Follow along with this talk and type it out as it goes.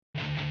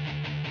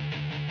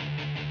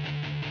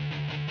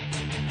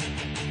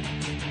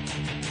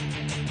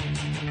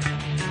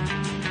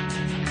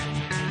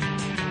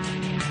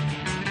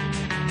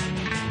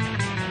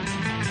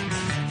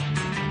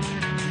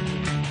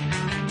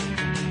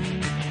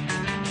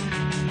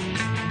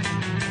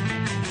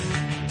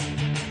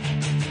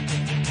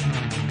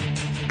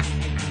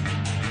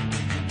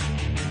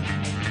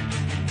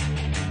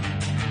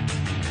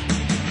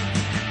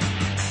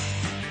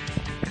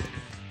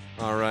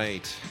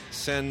right.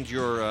 Send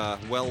your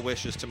well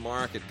wishes to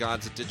Mark at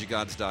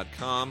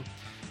gods@digigods.com.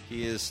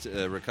 He is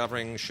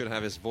recovering, should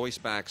have his voice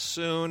back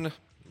soon.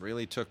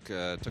 Really took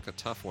a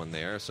tough one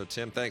there. So,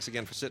 Tim, thanks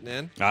again for sitting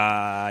in.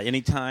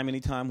 Anytime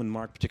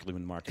particularly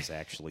when Mark is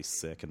actually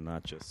sick and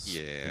not just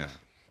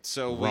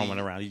So roaming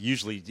around.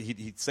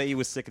 He'd say he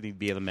was sick and he'd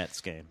be at a Mets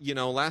game.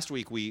 Last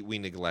week we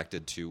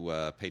neglected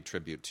to pay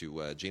tribute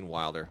to Gene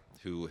Wilder,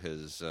 who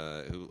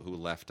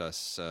left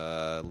us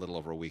a little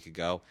over a week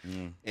ago.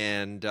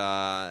 And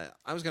I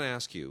was going to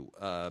ask you,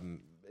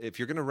 if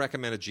you're going to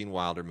recommend a Gene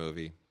Wilder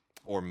movie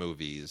or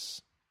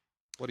movies,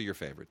 what are your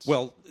favorites?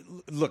 Well,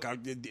 look, I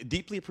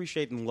deeply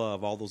appreciate and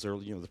love all those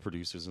early, the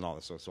producers and all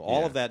that. So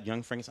all of that,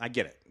 Young Frankenstein, I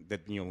get it.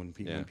 That when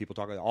people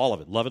talk about all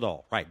of it, love it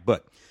all, right?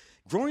 But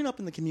growing up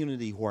in the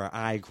community where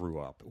I grew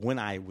up, when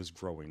I was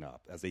growing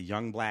up as a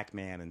young black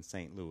man in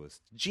St. Louis,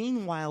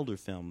 Gene Wilder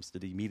films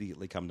that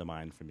immediately come to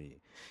mind for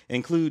me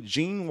include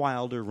Gene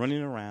Wilder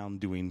running around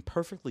doing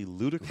perfectly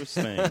ludicrous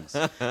things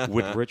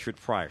with Richard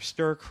Pryor,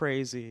 Stir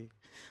Crazy,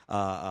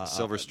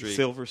 Silver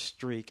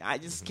Streak. I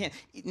just can't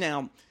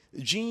now.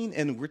 Gene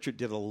and Richard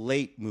did a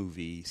late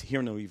movie,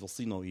 Hear No Evil,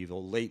 See No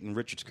Evil, late in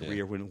Richard's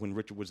career when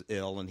Richard was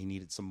ill and he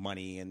needed some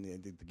money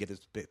and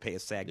to pay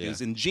his SAG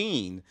dues. And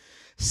Gene,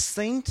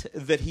 saint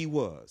that he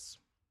was,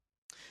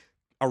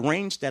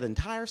 arranged that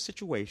entire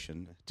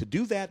situation to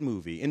do that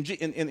movie.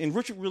 And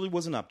Richard really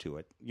wasn't up to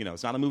it.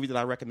 It's not a movie that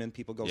I recommend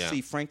people go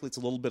see. Frankly, it's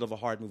a little bit of a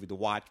hard movie to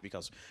watch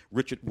because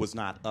Richard was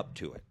not up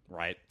to it,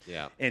 right?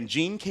 Yeah. And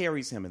Gene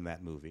carries him in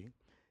that movie.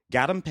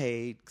 Got him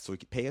paid so he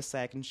could pay his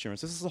SAG insurance.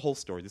 This is the whole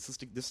story. This is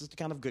the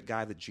kind of good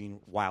guy that Gene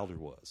Wilder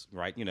was,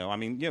 right?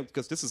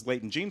 Because this is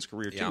late in Gene's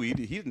career too. Yeah.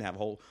 He didn't have a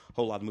whole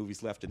lot of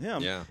movies left in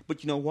him. Yeah.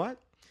 But you know what?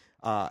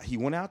 He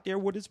went out there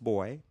with his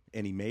boy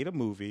and he made a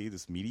movie,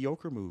 this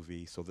mediocre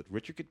movie, so that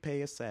Richard could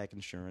pay his SAG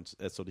insurance,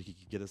 so that he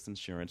could get his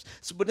insurance.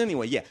 But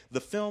anyway, the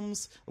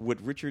films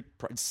with Richard,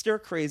 Stir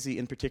Crazy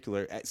in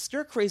particular,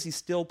 Stir Crazy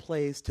still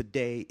plays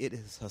today. It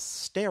is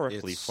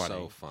hysterically funny.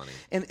 It's so funny.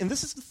 And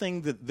this is the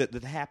thing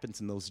that happens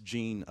in those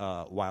Gene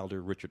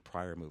Wilder, Richard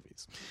Pryor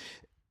movies.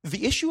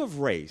 The issue of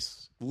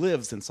race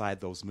lives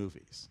inside those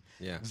movies.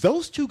 Yeah.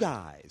 Those two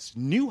guys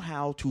knew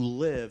how to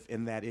live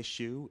in that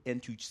issue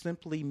and to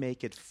simply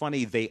make it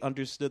funny. They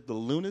understood the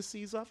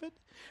lunacies of it.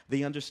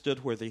 They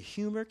understood where the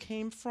humor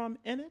came from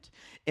in it,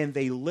 and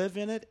they live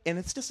in it. And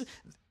it's just,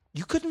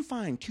 you couldn't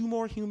find two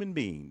more human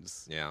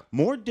beings,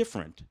 more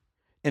different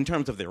in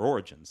terms of their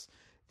origins,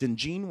 than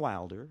Gene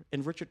Wilder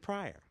and Richard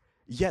Pryor.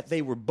 Yet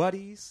they were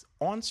buddies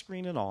on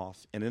screen and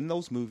off, and in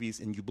those movies,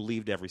 and you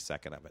believed every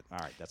second of it. All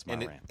right, that's my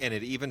rant. And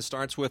it even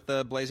starts with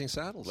Blazing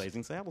Saddles.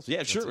 Blazing Saddles,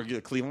 yeah, sure.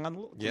 Cleveland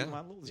Little.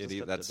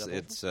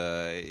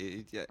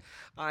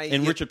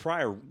 And Richard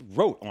Pryor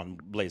wrote on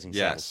Blazing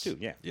Saddles too.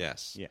 Yeah.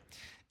 Yes. Yeah.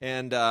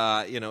 And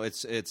obviously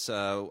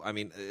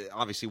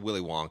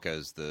Willy Wonka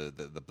is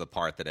the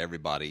part that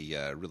everybody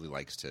really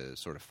likes to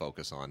sort of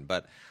focus on.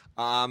 But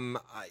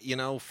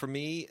for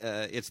me,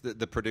 it's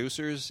the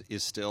producers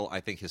is still, I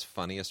think, his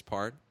funniest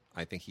part.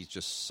 I think he's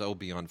just so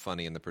beyond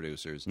funny in The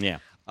Producers. Yeah.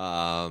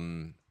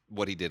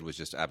 What he did was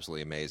just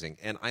absolutely amazing,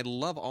 and I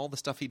love all the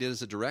stuff he did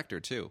as a director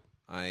too.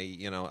 I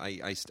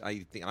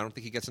don't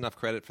think he gets enough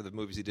credit for the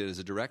movies he did as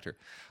a director.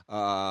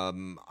 I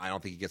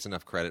don't think he gets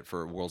enough credit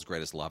for World's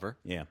Greatest Lover.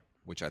 Yeah.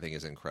 Which I think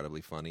is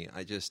incredibly funny.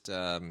 I just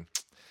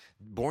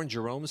born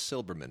Jerome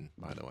Silberman,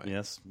 by the way.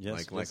 Yes.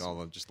 Like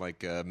Melvin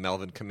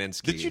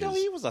Kaminsky. Did you know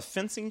he was a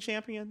fencing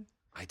champion?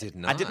 I did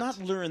not. I did not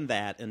learn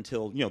that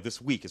until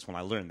this week is when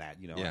I learned that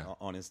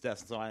on his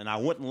desk. So I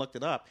went and looked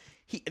it up.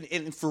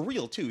 And for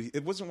real too.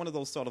 It wasn't one of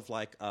those sort of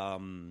like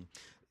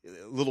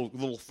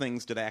little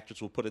things that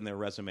actors will put in their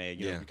resume,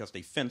 because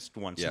they fenced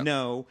once. Yep.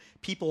 No,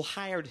 people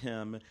hired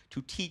him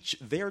to teach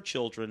their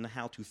children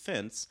how to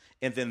fence,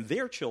 and then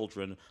their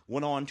children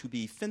went on to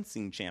be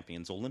fencing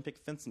champions, Olympic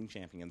fencing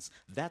champions.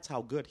 That's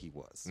how good he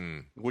was,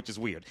 which is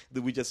weird.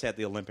 We just had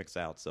the Olympics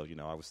out, so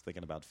I was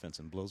thinking about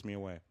fencing. Blows me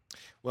away.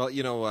 Well,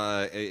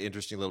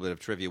 interesting little bit of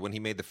trivia. When he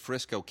made the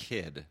Frisco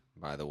Kid,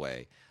 by the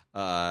way,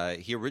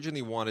 he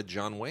originally wanted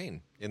John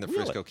Wayne in the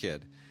Frisco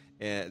Kid.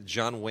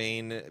 John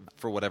Wayne,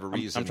 for whatever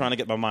reason... I'm trying to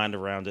get my mind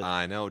around it.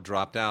 I know,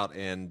 dropped out,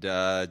 and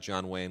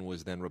John Wayne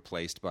was then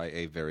replaced by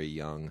a very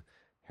young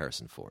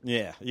Harrison Ford.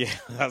 Yeah.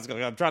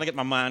 I'm trying to get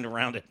my mind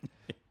around it.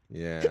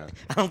 Yeah.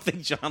 I don't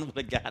think John would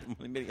have gotten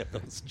many of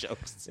those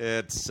jokes.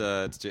 It's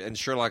and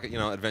Sherlock,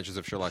 Adventures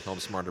of Sherlock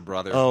Holmes' Smarter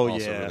Brother,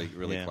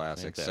 really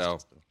classic.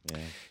 Fantastic.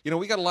 So,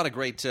 we got a lot of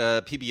great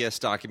PBS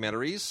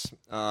documentaries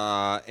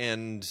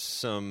and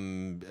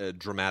some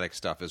dramatic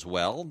stuff as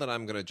well that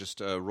I'm going to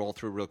just roll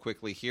through real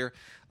quickly here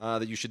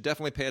that you should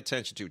definitely pay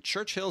attention to.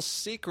 Churchill's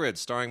Secret,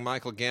 starring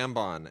Michael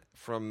Gambon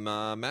from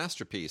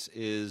Masterpiece,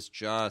 is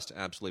just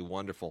absolutely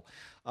wonderful.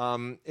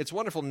 It's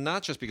wonderful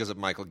not just because of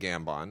Michael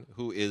Gambon,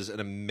 who is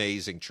an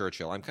amazing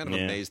Churchill. I'm kind of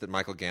amazed that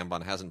Michael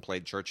Gambon hasn't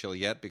played Churchill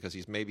yet, because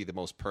he's maybe the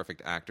most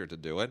perfect actor to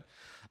do it.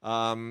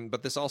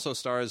 But this also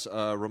stars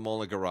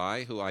Romola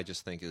Garai, who I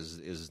just think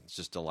is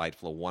just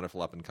delightful, a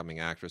wonderful up-and-coming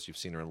actress. You've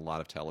seen her in a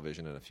lot of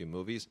television and a few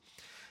movies.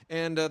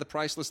 and the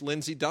priceless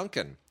Lindsay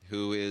Duncan,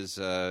 who is,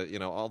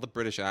 all the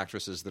British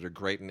actresses that are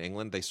great in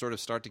England, they sort of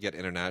start to get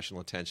international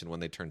attention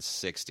when they turn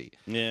 60.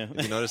 Yeah.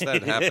 Did you notice that?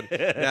 It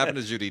happened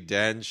to Judi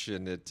Dench,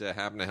 and it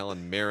happened to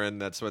Helen Mirren.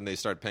 That's when they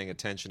start paying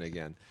attention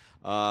again.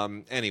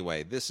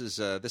 Anyway, this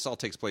all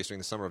takes place during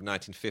the summer of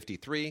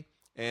 1953,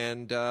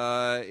 and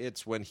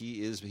it's when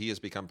he has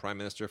become Prime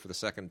Minister for the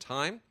second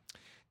time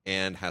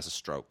and has a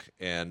stroke.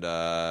 And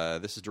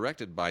this is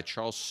directed by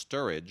Charles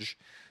Sturridge,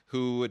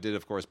 who did,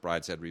 of course,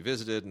 Brideshead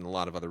Revisited and a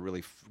lot of other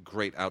really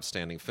great,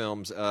 outstanding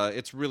films.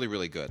 It's really,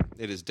 really good.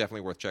 It is definitely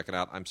worth checking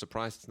out. I'm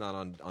surprised it's not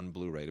on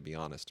Blu-ray, to be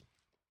honest.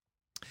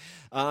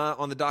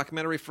 On the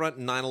documentary front,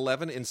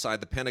 9/11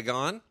 Inside the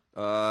Pentagon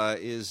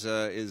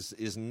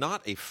is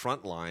not a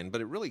front line,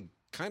 but it really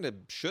kind of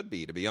should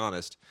be, to be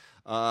honest.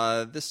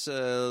 This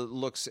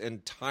looks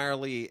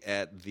entirely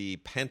at the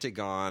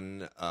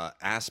Pentagon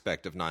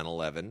aspect of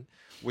 9/11,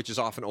 which is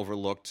often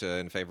overlooked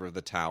in favor of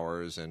the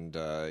towers and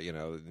the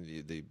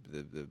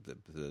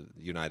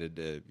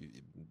United.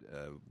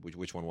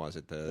 Which one was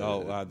it?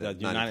 The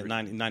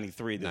United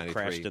 93 that 93.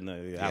 crashed in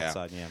the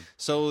outside. Yeah.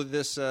 So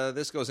this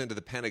goes into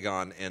the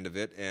Pentagon end of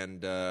it,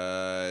 and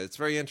it's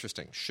very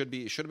interesting. Should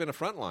have been a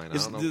front line. I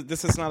don't know.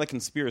 This is not a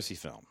conspiracy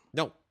film.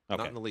 No, Okay.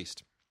 not in the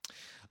least.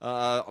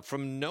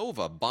 From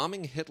Nova,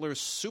 Bombing Hitler's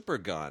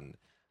Supergun.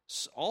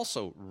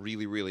 Also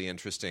really, really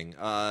interesting.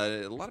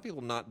 A lot of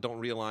people don't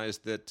realize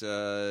that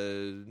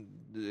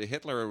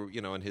Hitler,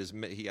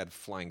 he had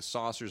flying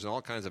saucers and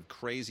all kinds of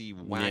crazy,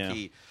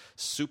 wacky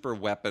super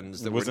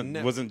weapons that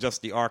wasn't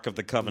just the Ark of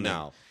the Covenant.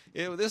 No.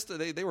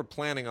 They were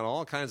planning on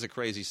all kinds of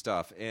crazy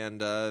stuff,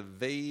 and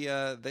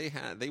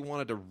they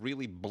wanted to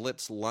really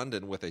blitz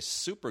London with a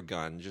super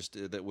gun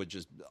that would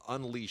just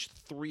unleash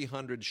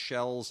 300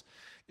 shells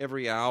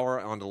every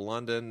hour onto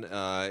London.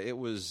 It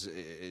was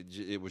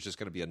just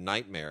going to be a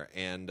nightmare,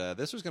 and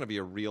this was going to be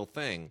a real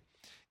thing.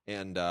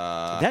 And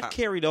that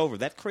carried over.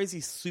 That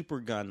crazy super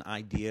gun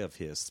idea of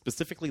his,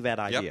 specifically that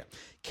idea,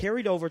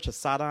 carried over to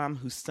Saddam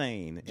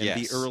Hussein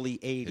in the early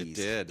 80s. It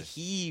did.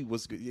 He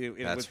was.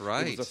 That's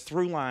right. It was a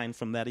through line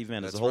from that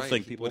event. That's the whole right.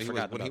 thing. People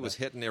when he was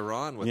hitting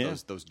Iran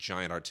with those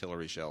giant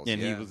artillery shells,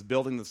 and he was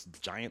building this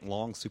giant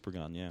long super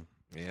gun. Yeah.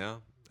 Yeah.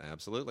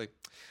 Absolutely.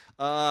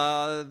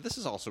 This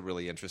is also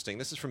really interesting.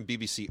 This is from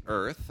BBC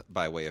Earth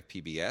by way of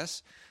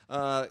PBS.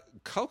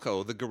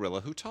 Coco, the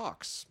Gorilla Who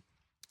Talks.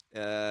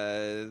 All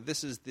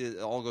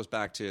goes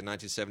back to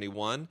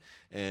 1971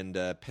 and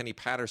Penny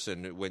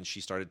Patterson when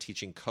she started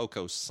teaching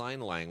Coco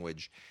sign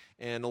language.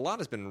 And a lot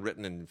has been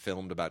written and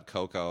filmed about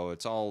Coco.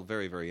 It's all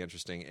very, very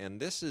interesting. And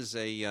this is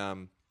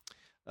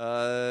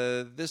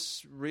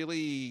this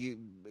really,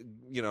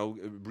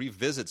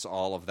 revisits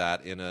all of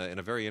that in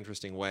a very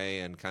interesting way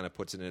and kind of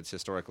puts it in its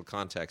historical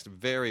context.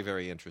 Very,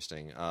 very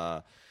interesting.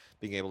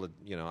 Being able to,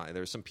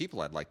 there's some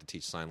people I'd like to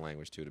teach sign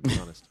language to be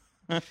honest.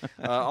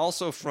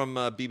 Also from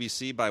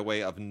BBC by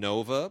way of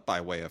Nova,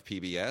 by way of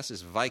PBS,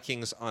 is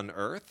Vikings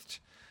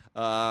Unearthed,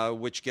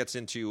 which gets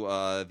into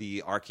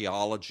the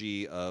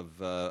archaeology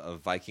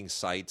of Viking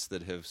sites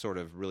that have sort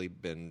of really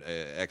been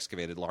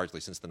excavated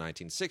largely since the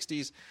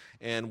 1960s,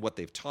 and what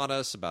they've taught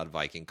us about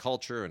Viking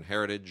culture and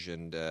heritage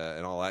and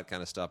all that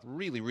kind of stuff.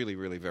 Really, really,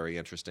 really very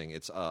interesting.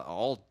 It's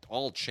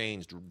all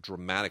changed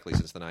dramatically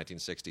since the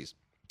 1960s.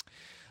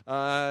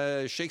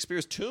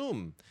 Shakespeare's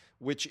Tomb,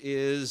 which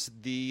is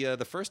the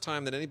first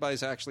time that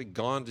anybody's actually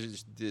gone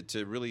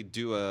to really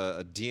do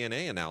a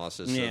DNA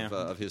analysis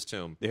of his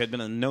tomb. There had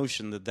been a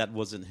notion that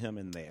wasn't him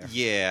in there.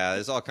 Yeah,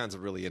 there's all kinds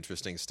of really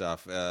interesting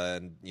stuff,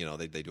 and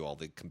they do all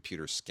the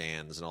computer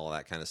scans and all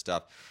that kind of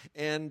stuff,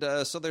 and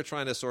so they're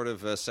trying to sort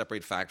of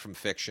separate fact from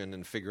fiction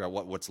and figure out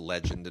what's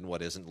legend and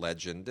what isn't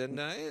legend, and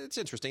it's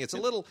interesting. It's a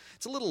little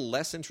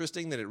less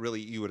interesting than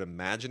you would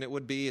imagine it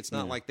would be. It's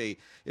not like they're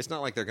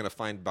going to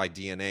find by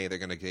DNA they're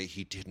going to go,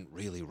 he didn't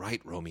really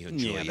write Romeo and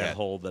Juliet. Yeah, that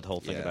whole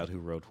thing about who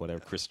wrote whatever,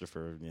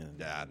 Christopher.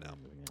 Yeah,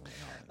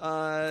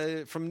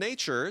 no. From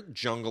Nature,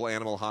 Jungle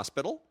Animal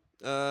Hospital,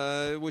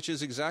 which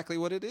is exactly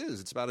what it is.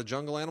 It's about a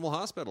jungle animal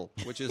hospital,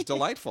 which is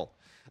delightful.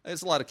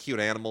 It's a lot of cute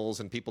animals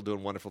and people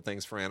doing wonderful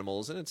things for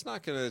animals, and it's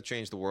not going to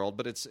change the world,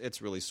 but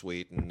it's really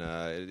sweet, and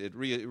it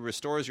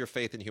restores your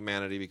faith in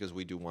humanity because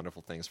we do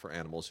wonderful things for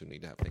animals who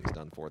need to have things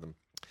done for them.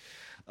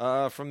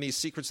 From the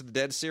Secrets of the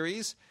Dead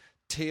series,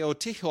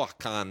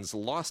 Teotihuacan's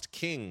Lost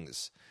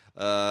Kings.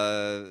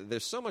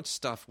 There's so much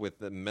stuff with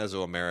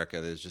Mesoamerica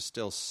that is just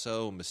still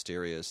so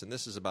mysterious, and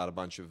this is about a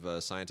bunch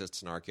of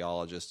scientists and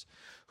archaeologists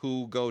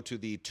who go to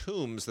the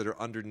tombs that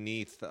are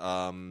underneath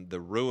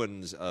the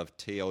ruins of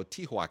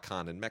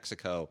Teotihuacan in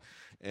Mexico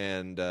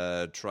and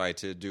try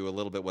to do a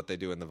little bit what they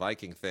do in the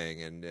Viking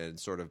thing and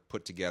sort of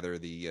put together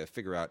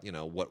figure out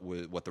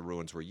what the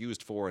ruins were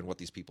used for and what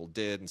these people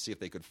did, and see if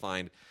they could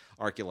find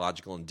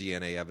archaeological and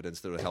DNA evidence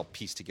that would help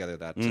piece together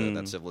that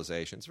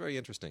civilization. It's very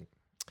interesting.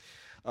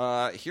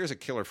 Here's a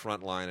killer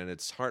front line, and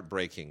it's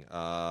heartbreaking.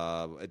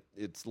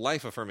 It's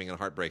life-affirming and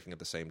heartbreaking at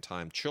the same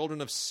time. Children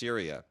of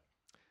Syria.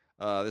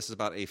 This is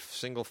about a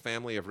single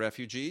family of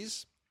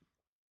refugees,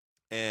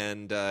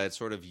 and it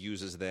sort of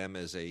uses them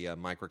as a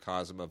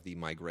microcosm of the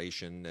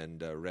migration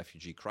and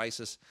refugee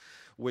crisis,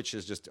 which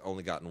has just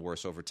only gotten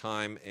worse over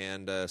time.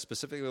 And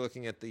specifically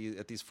looking at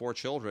these 4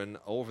 children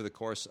over the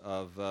course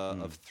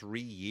of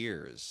 3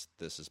 years,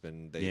 this has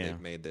been they've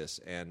made this,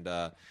 and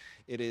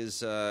it's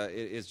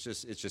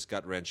just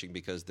gut wrenching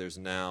because there's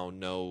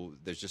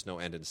just no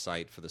end in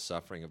sight for the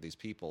suffering of these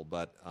people,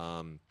 but.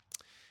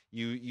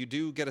 You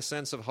do get a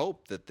sense of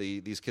hope that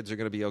these kids are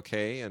going to be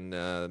okay, and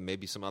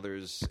maybe some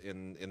others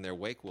in their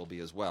wake will be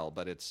as well.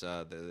 But it's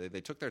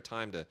they took their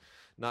time to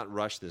not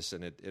rush this,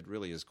 and it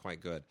really is quite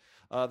good.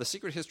 The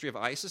Secret History of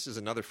ISIS is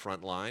another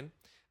front line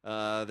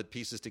that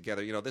pieces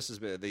together. This is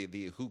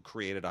the who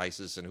created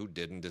ISIS and who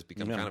didn't has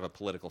become kind of a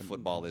political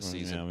football this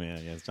season.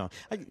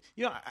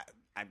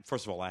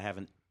 First of all, I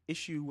haven't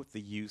issue with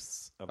the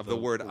use of the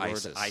word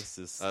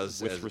ISIS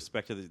with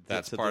respect to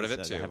that's part of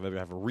it too. I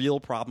have a real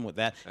problem with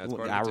that.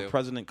 Our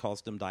president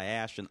calls them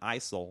Daesh and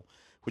ISIL,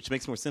 which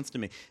makes more sense to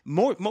me.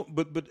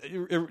 But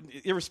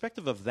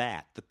irrespective of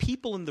that, the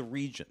people in the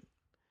region,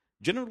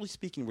 generally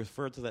speaking,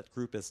 refer to that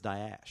group as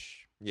Daesh.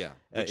 Yeah,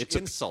 it's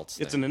insults.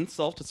 It's an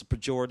insult. It's a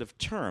pejorative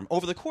term.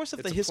 Over the course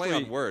of the history,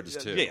 play on words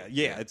too.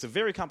 Yeah, it's a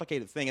very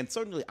complicated thing, and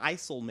certainly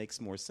ISIL makes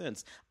more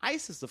sense.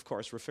 ISIS, of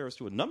course, refers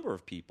to a number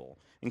of people,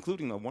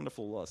 including a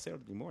wonderful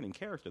Saturday morning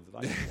character that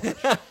I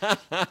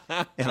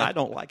watch, and I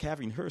don't like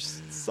having her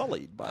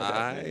sullied by that.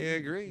 I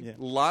agree. Yeah.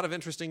 A lot of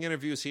interesting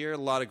interviews here. A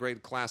lot of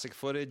great classic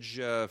footage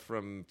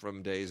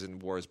from days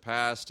and wars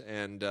past,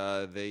 and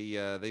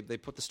they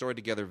put the story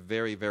together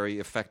very, very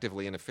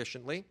effectively and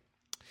efficiently.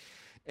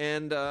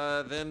 And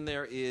then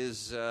there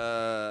is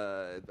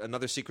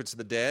another Secrets of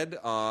the Dead,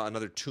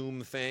 another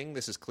tomb thing.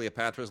 This is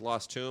Cleopatra's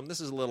Lost Tomb. This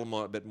is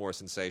a bit more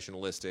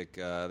sensationalistic.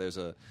 There's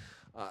a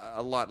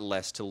lot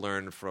less to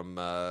learn from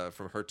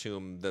her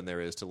tomb than there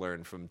is to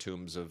learn from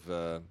tombs of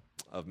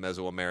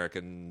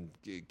Mesoamerican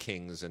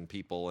kings and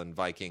people and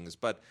Vikings.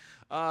 But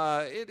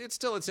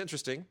it's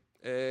interesting.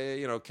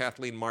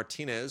 Kathleen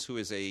Martinez, who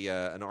is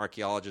an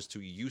archaeologist who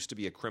used to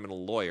be a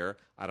criminal lawyer.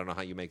 I don't know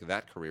how you make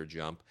that career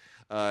jump.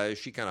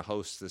 She kind of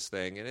hosts this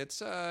thing, and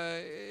it's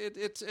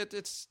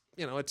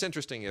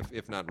interesting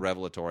if not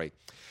revelatory.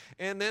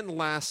 And then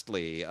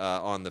lastly,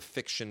 on the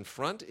fiction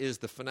front, is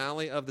the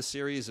finale of the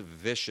series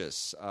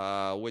Vicious,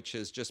 which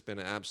has just been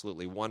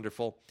absolutely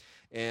wonderful.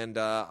 And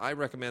I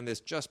recommend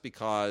this just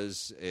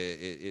because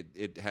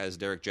it has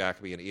Derek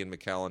Jacobi and Ian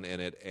McKellen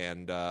in it,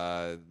 and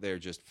they're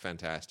just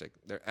fantastic.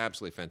 They're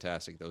absolutely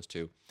fantastic, those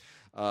two.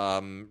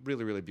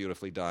 Really, really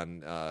beautifully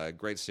done.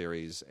 Great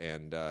series,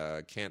 and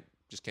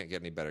can't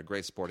get any better.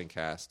 Great supporting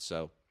cast.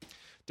 So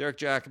Derek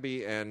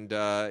Jacobi and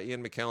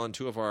Ian McKellen,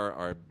 two of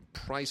our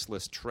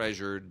priceless,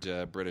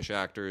 treasured British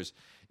actors,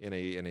 in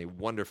a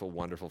wonderful,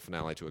 wonderful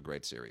finale to a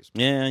great series.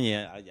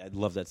 Yeah, I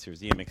love that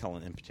series. Ian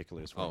McKellen in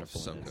particular is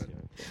wonderful. Oh, so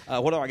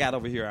good. What do I got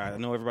over here? I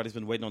know everybody's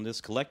been waiting on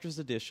this. Collector's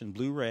Edition,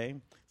 Blu-ray,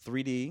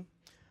 3D,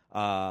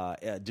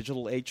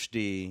 digital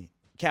HD,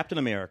 Captain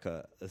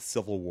America,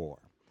 Civil War.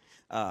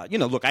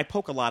 Look, I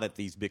poke a lot at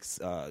these big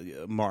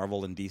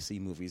Marvel and DC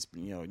movies,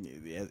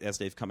 as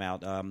they've come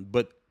out.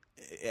 But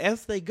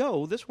as they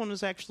go, this one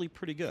is actually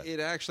pretty good. It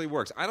actually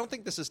works. I don't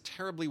think this is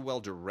terribly well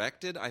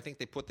directed. I think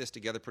they put this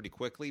together pretty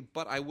quickly.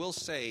 But I will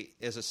say,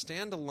 as a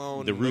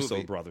standalone the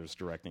Russo brothers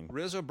directing.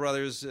 Russo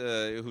brothers,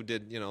 who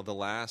did the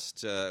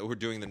last, who are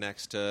doing the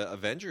next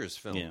Avengers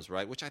films,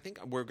 right? Which I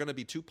think we're going to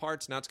be 2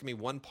 parts. Now it's going to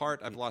be 1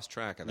 part. I've lost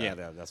track of that.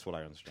 Yeah, that's what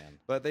I understand.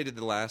 But they did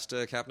the last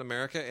Captain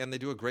America, and they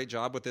do a great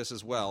job with this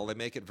as well. They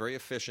make it very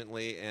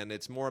efficiently, and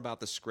it's more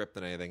about the script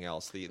than anything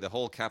else. The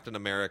whole Captain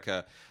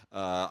America,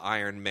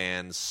 Iron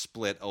Man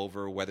split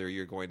over whether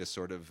you're going to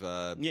sort of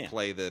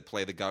play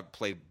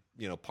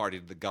party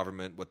to the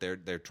government. What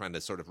they're trying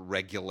to sort of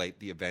regulate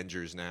the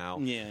Avengers now.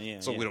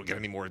 So we don't get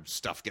any more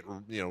stuff get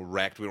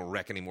wrecked. We don't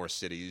wreck any more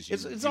cities.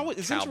 It's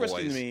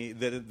interesting to me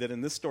that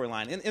in this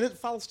storyline, and it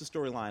follows the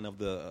storyline of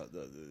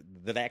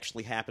that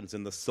actually happens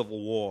in the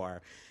Civil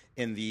War.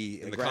 In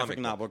the graphic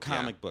novel,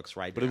 comic books,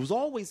 right? But it was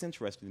always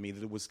interesting to me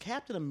that it was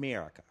Captain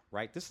America,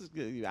 right? This is.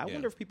 I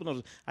wonder if people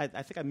know. I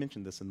think I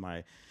mentioned this in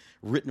my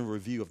written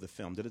review of the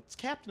film, that it's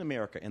Captain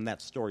America in that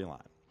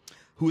storyline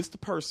who is the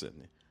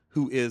person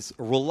who is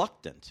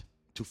reluctant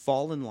to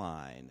fall in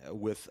line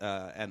with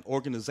an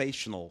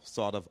organizational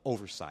sort of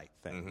oversight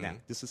thing. Mm-hmm. Now,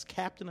 this is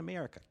Captain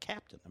America,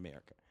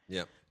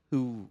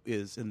 who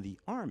is in the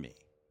Army,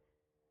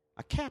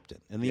 a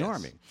captain in the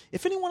Army.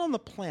 If anyone on the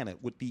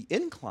planet would be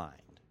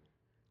inclined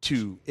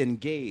to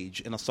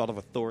engage in a sort of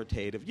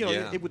authoritative,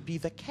 it would be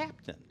the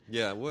captain.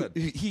 Yeah, it would.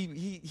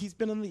 He's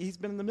been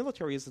in the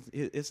military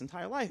his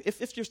entire life.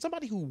 If you're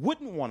somebody who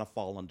wouldn't want to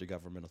fall under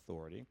government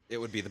authority, it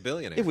would be the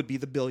billionaire. It would be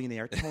the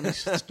billionaire Tony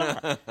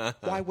Stark.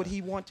 Why would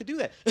he want to do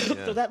that?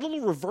 So that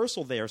little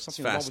reversal there is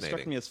something that always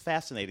struck me as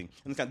fascinating.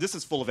 And this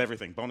is full of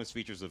everything. Bonus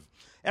features of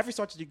every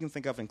sort that you can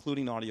think of,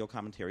 including audio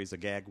commentaries, a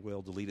gag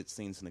reel, deleted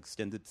scenes, and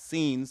extended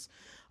scenes.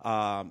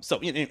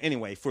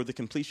 Anyway, for the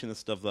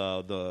completionist of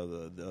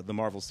the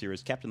Marvel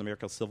series, Captain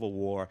America: Civil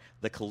War,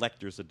 the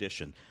Collector's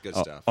Edition, good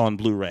stuff on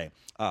Blu-ray.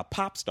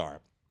 Popstar,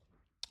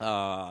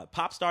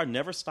 Pop Star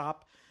Never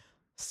Stop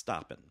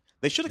Stoppin'.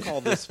 They should have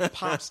called this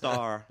Pop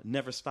Star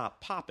Never Stop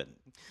Poppin',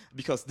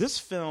 because this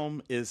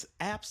film is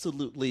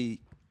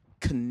absolutely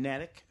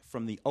kinetic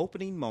from the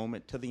opening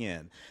moment to the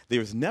end.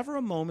 There's never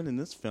a moment in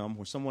this film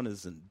where someone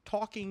is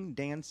talking,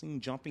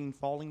 dancing, jumping,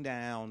 falling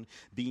down,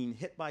 being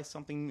hit by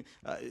something.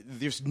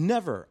 There's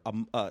never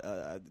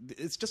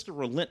it's just a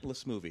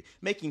relentless movie,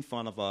 making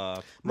fun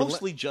of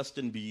mostly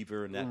Justin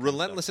Bieber and that.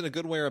 Relentless in a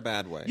good way or a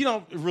bad way?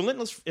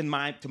 Relentless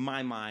to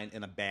my mind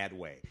in a bad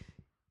way.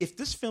 If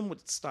this film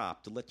would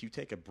stop to let you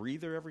take a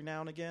breather every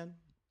now and again,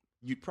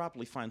 you'd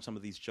probably find some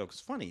of these jokes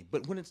funny.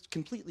 But when it's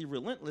completely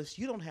relentless,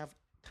 you don't have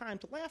time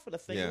to laugh at a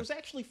thing. Yeah. It was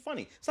actually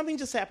funny. Something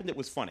just happened that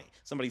was funny.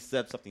 Somebody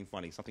said something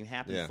funny. Something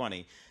happened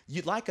funny.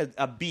 You'd like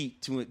a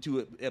beat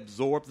to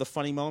absorb the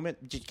funny moment,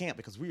 but you can't,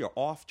 because we are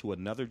off to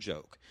another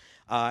joke.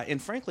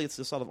 And frankly, it's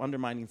the sort of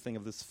undermining thing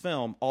of this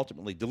film.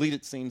 Ultimately,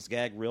 deleted scenes,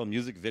 gag reel,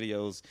 music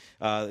videos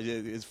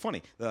is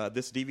funny.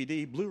 This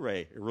DVD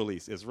Blu-ray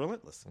release is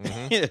relentless.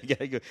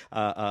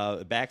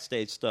 Mm-hmm.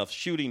 Backstage stuff,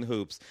 shooting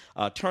hoops,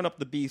 Turn Up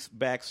the Beast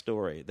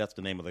backstory. That's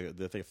the name of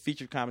the thing.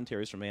 Featured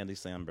commentaries from Andy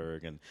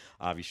Samberg and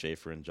Avi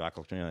Schaefer and Jacques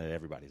Laurent.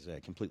 Everybody's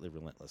completely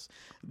relentless.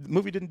 The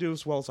movie didn't do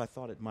as well as I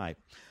thought it might.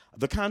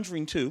 The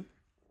Conjuring 2.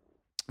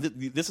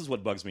 This is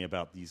what bugs me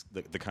about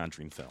the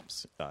Conjuring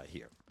films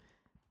here.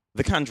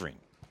 The Conjuring.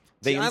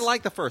 I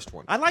like the first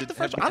one. I like the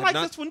first one. I like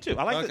this one too.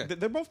 I like. Okay.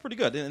 They're both pretty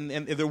good, and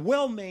they're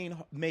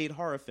well-made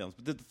horror films.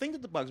 But the thing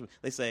that bugs me,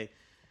 they say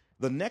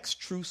the next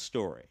true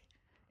story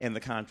in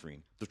The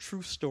Conjuring, the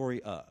true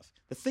story of.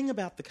 The thing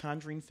about the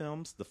Conjuring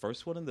films, the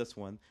first one and this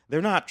one,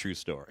 they're not true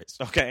stories.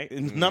 Okay,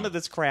 none of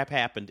this crap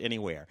happened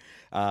anywhere.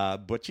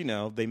 But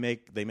they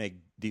make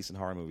decent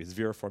horror movies.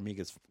 Vera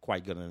Farmiga's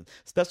quite good in it.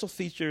 Special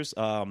features,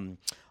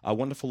 a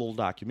wonderful little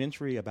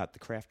documentary about the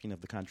crafting of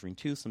The Conjuring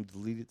 2, some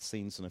deleted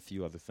scenes, and a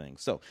few other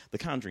things. So, The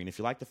Conjuring, if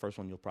you like the first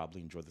one, you'll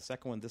probably enjoy the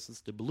second one. This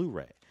is the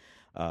Blu-ray,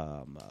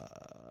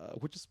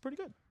 which is pretty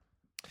good.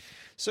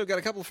 So, got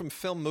a couple from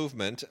Film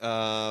Movement.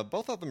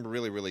 Both of them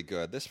really, really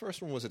good. This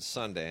first one was at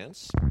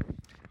Sundance.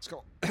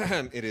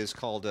 It is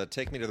called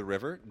Take Me to the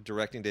River,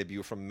 directing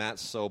debut from Matt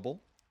Sobel.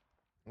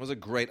 It was a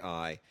great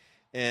eye.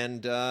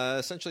 And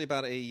essentially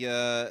about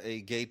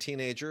a gay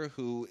teenager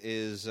who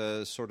is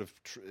sort of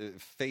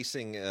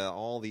facing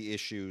all the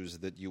issues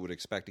that you would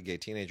expect a gay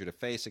teenager to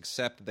face,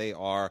 except they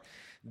are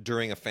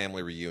during a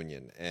family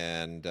reunion,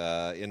 and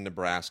in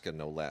Nebraska,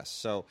 no less.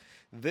 So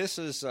this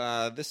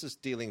is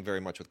dealing very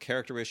much with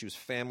character issues,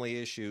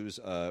 family issues,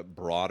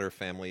 broader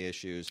family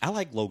issues. I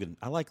like Logan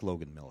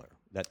Miller.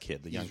 That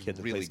kid, the young kid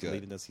that plays the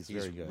lead in this, he's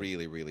very good.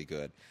 Really, really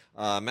good.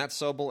 Matt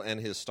Sobel and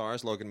his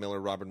stars, Logan Miller,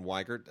 Robin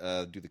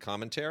Weigert, do the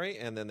commentary,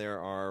 and then there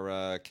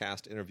are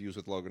cast interviews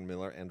with Logan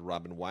Miller and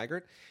Robin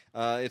Weigert.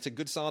 It's a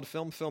good, solid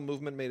film. Film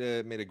Movement made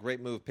a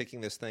great move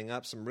picking this thing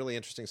up. Some really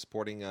interesting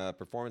supporting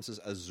performances.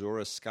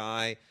 Azura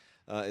Sky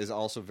is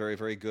also very,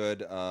 very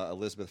good.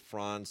 Elizabeth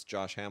Franz,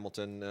 Josh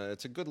Hamilton.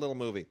 It's a good little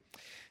movie.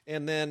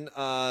 And then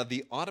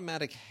The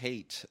Automatic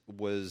Hate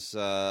is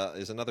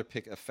another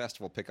a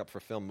festival pickup for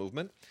Film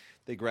Movement.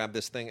 They grabbed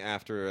this thing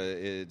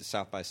after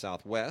South by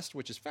Southwest,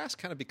 which is fast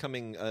kind of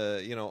becoming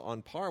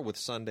on par with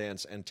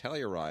Sundance and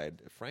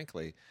Telluride,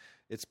 frankly.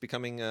 It's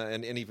becoming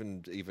and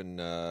even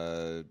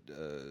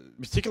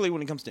particularly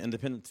when it comes to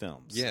independent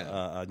films.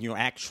 Yeah,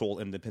 actual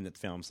independent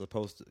films, as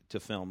opposed to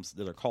films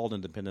that are called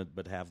independent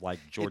but have like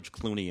George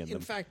Clooney in them.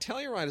 In fact,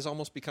 Telluride is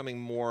almost becoming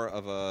more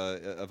of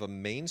a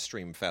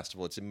mainstream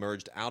festival. It's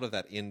emerged out of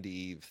that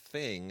indie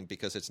thing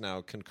because it's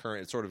now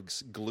concurrent. It sort of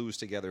glues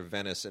together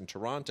Venice and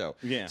Toronto.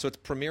 Yeah, so it's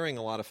premiering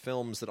a lot of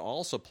films that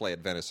also play at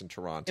Venice and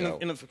Toronto.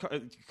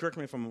 Correct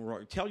me if I'm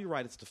wrong.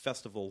 Telluride, it's the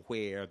festival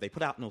where they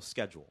put out no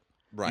schedule.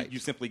 Right, you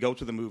simply go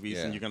to the movies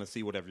and you're going to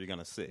see whatever you're going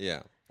to see.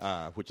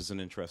 Yeah, which is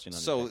an interesting.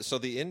 So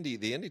the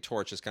indie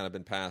torch has kind of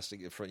been passed to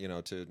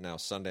now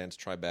Sundance,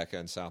 Tribeca,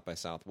 and South by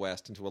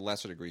Southwest, and to a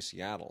lesser degree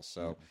Seattle.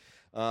 So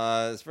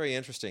it's very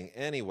interesting.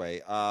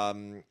 Anyway,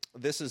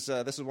 this is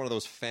one of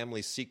those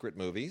family secret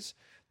movies,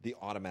 The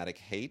Automatic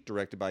Hate,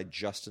 directed by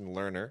Justin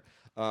Lerner.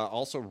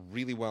 Also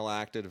really well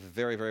acted,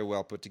 very, very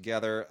well put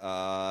together,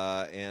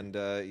 and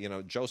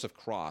Joseph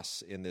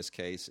Cross in this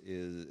case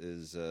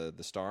is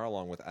the star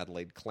along with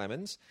Adelaide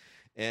Clemens,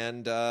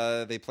 and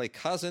they play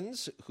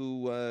cousins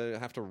who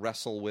have to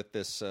wrestle with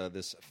this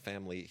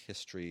family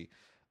history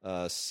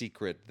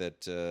secret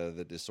that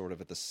is sort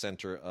of at the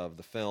center of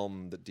the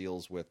film, that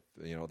deals with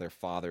their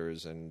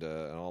fathers and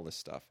all this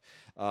stuff.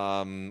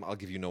 I'll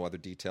give you no other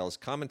details.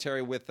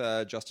 Commentary with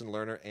Justin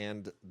Lerner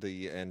and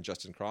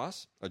Justin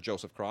Cross,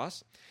 Joseph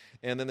Cross,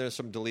 and then there's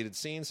some deleted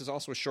scenes. There's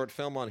also a short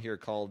film on here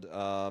called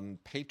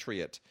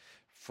Patriot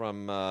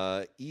from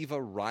Eva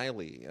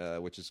Riley,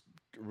 which is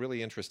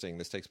really interesting.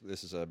 This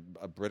is a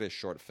British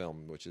short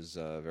film, which is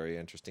very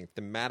interesting.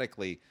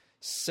 Thematically,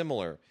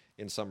 similar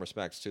in some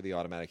respects to The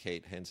Automatic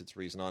Hate, hence its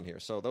reason on here.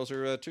 So those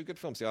are two good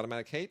films, The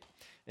Automatic Hate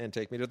and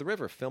Take Me to the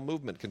River. Film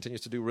Movement continues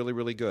to do really,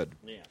 really good.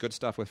 Yeah. Good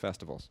stuff with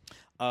festivals.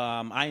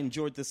 I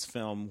enjoyed this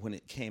film when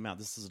it came out.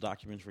 This is a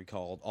documentary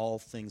called All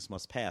Things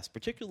Must Pass,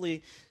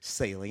 particularly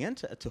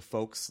salient to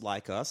folks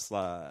like us.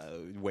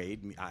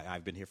 Wade,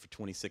 I've been here for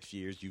 26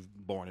 years. You've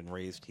born and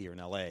raised here in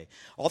L.A.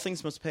 All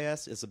Things Must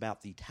Pass is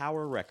about the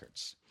Tower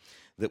Records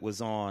that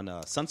was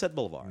on Sunset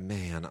Boulevard.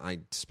 Man, I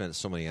spent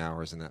so many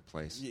hours in that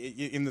place.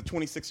 In the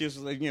 26 years,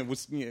 it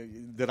was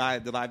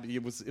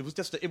it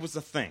was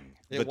a thing.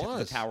 It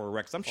was the Tower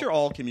Records. I'm sure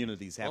all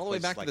communities have all the way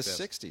back like to the this.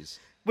 60s.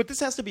 But this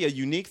has to be a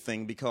unique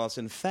thing because,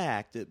 in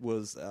fact, it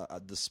was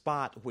the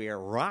spot where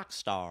rock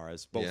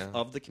stars, both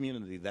of the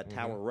community, that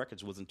Tower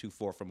Records wasn't too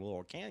far from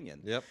Laurel Canyon.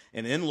 Yep.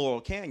 And in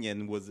Laurel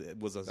Canyon was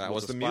the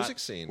spot music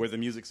scene. where the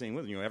music scene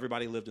was.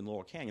 Everybody lived in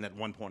Laurel Canyon at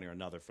one point or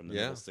another from the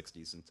middle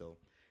 60s until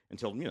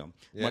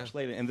much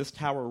later. And this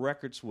Tower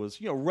Records was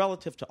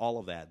relative to all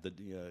of that, the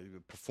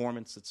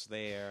performance that's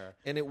there.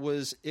 And it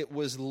was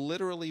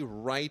literally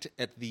right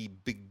at the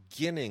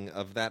beginning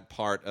of that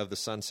part of the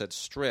Sunset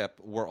Strip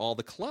where all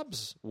the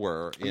clubs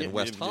were in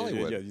West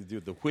Hollywood.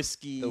 The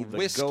whiskey, the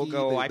whiskey,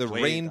 go-go, the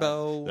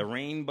Rainbow. The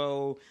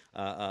Rainbow,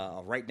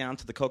 right down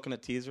to the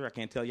Coconut Teaser. I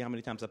can't tell you how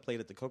many times I played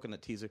at the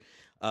Coconut Teaser.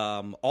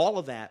 All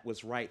of that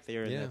was right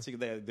there.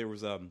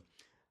 And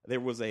there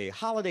was a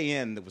Holiday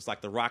Inn that was like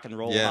the rock and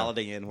roll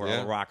Holiday Inn where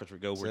all the rockers would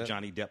go, where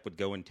Johnny Depp would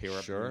go and tear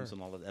up rooms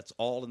and all of that. That's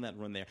all in that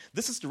run there.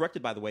 This is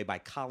directed, by the way, by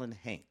Colin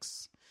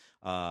Hanks.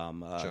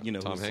 Tom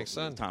Hanks'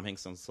 son. Tom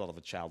Hanks' son, sort of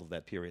a child of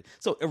that period.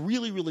 So a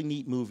really, really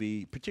neat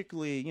movie,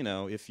 particularly,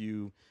 if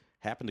you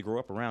happen to grow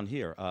up around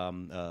here.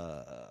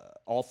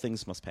 All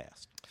Things Must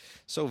Pass.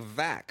 So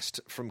Vaxxed,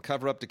 from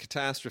Cover Up to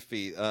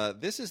Catastrophe.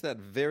 This is that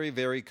very,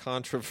 very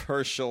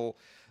controversial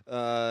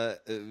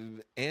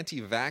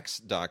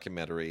anti-vax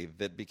documentary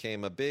that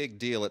became a big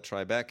deal at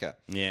Tribeca.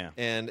 Yeah,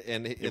 and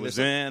it was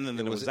in, and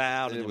then it was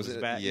out, and it was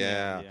back.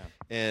 Yeah.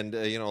 And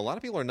a lot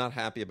of people are not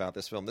happy about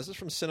this film. This is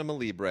from Cinema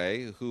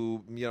Libre,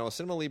 who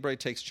Cinema Libre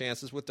takes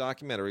chances with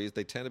documentaries.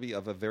 They tend to be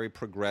of a very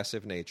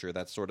progressive nature.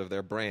 That's sort of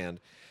their brand.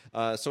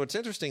 So it's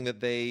interesting that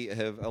they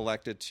have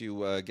elected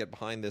to get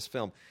behind this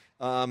film.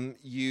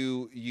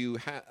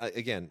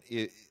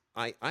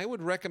 I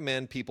would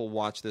recommend people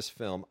watch this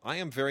film. I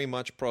am very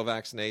much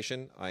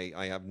pro-vaccination.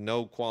 I have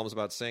no qualms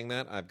about saying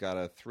that. I've got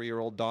a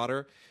 3-year-old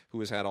daughter who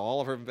has had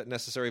all of her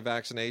necessary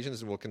vaccinations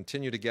and will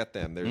continue to get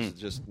them. There's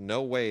just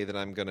no way that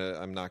I'm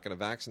not gonna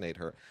vaccinate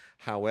her.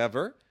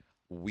 However,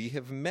 we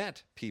have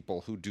met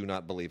people who do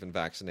not believe in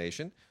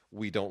vaccination.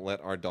 We don't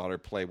let our daughter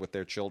play with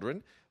their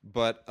children,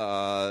 but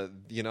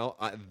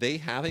they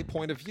have a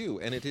point of view,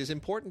 and it is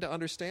important to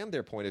understand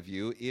their point of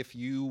view if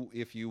you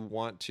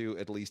want to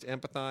at least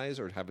empathize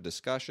or have a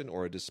discussion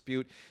or a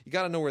dispute. You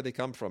got to know where they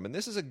come from, and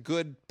this is a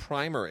good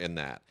primer in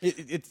that.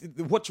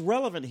 What's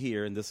relevant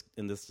here in this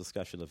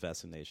discussion of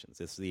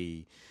vaccinations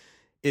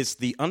is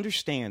the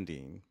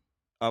understanding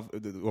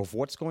of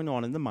what's going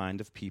on in the mind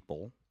of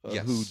people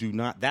who do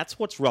not. That's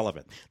what's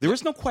relevant. There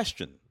is no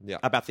question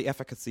about the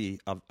efficacy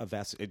of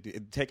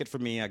vaccination. Take it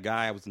from me, a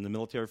guy, I was in the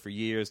military for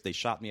years. They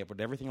shot me up with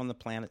everything on the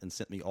planet and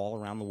sent me all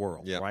around the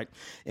world, right?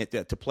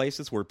 To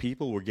places where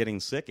people were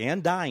getting sick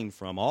and dying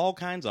from all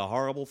kinds of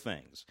horrible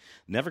things.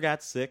 Never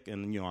got sick,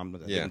 and I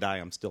didn't die.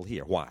 I'm still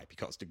here. Why?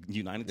 Because the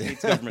United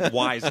States government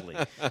wisely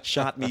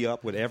shot me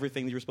up with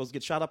everything that you're supposed to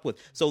get shot up with.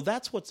 So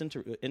that's what's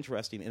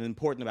interesting and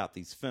important about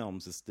these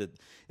films is that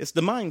it's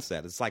the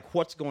mindset. It's like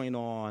what's going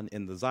on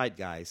in the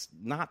zeitgeist,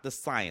 not the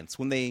science.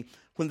 When they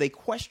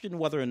question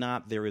whether or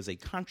not there is a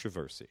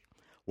controversy,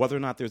 whether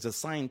or not there's a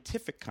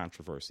scientific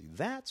controversy,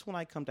 that's when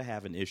I come to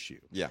have an issue.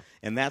 Yeah.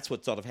 And that's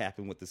what sort of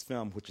happened with this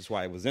film, which is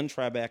why it was in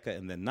Tribeca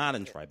and then not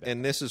in Tribeca.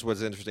 And this is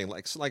what's interesting.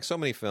 Like so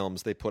many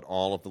films, they put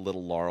all of the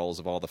little laurels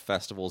of all the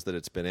festivals that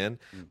it's been in,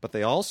 but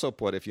they also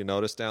put, if you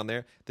notice down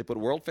there, they put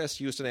World Fest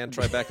Houston and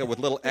Tribeca with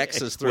little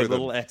X's through them.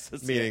 Little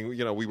X's, meaning,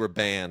 we were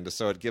banned,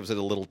 so it gives it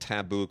a little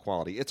taboo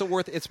quality. It's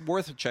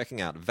worth checking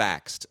out.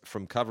 Vaxxed,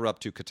 from Cover Up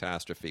to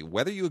Catastrophe.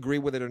 Whether you agree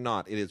with it or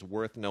not, it is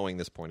worth knowing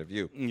this point of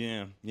view.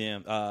 Yeah.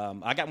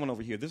 I got one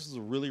over here. This is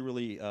a really,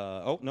 really.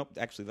 Oh no,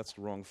 actually, that's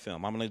the wrong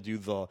film. I'm gonna do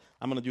the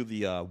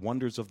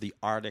Wonders of the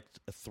Arctic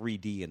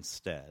 3D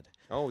instead.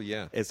 Oh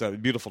yeah, it's a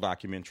beautiful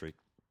documentary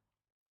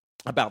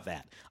about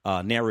that,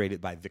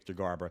 narrated by Victor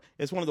Garber.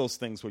 It's one of those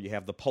things where you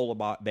have the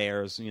polar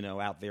bears,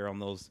 out there on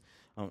those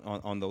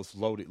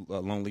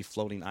lonely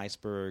floating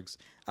icebergs,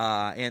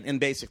 and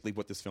basically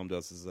what this film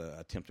does is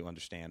attempt to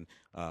understand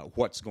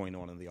what's going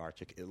on in the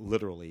Arctic,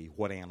 literally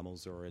what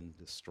animals are in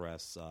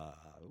distress,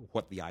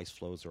 what the ice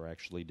floes are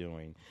actually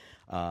doing,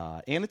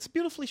 and it's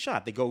beautifully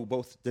shot. They go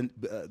both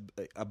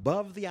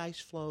above the ice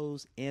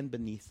floes and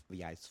beneath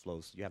the ice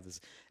floes. You have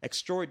this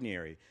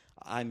extraordinary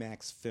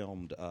IMAX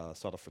filmed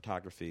sort of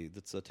photography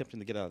that's attempting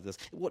to get out of this.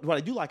 What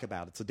I do like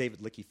about it, it's a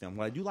David Lickey film.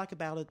 What I do like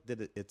about it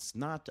that it's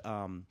not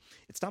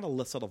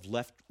a sort of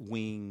left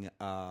wing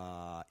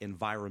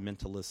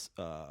environmentalist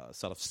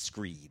sort of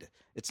screed.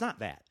 It's not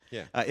that.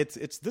 Yeah.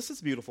 This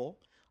is beautiful.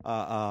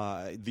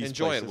 these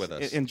Enjoy places. it with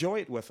us. Enjoy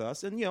it with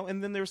us, and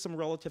and then there's some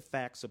relative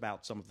facts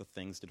about some of the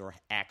things that are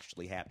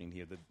actually happening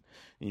here that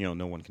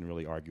no one can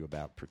really argue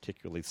about.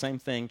 Particularly, same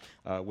thing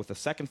with a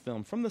second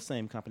film from the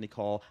same company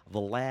called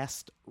The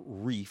Last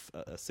Reef: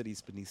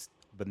 Cities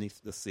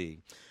Beneath the Sea.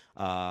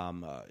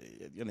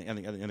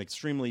 An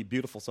extremely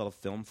beautiful sort of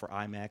film for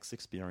IMAX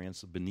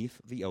experience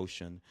beneath the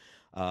ocean,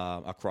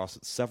 across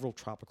several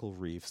tropical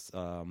reefs.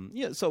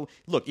 So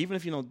look, even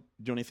if you don't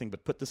do anything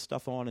but put this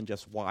stuff on and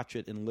just watch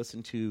it and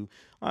listen to,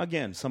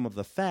 again, some of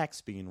the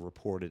facts being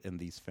reported in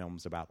these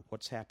films about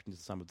what's happening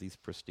to some of these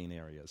pristine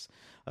areas,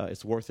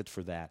 it's worth it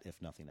for that, if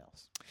nothing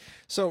else.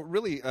 So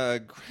really,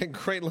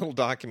 great little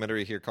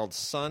documentary here called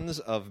Sons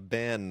of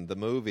Ben, the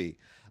movie.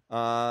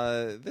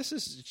 This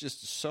is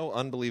just so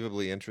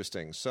unbelievably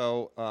interesting.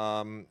 So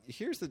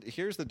here's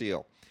the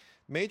deal.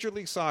 Major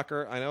League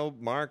Soccer, I know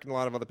Mark and a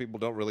lot of other people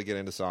don't really get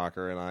into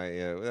soccer,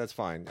 and that's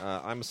fine.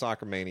 I'm a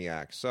soccer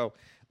maniac. So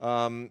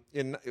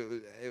in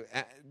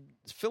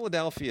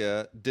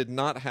Philadelphia did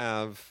not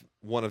have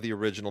one of the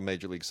original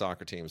Major League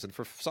Soccer teams. And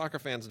for soccer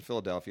fans in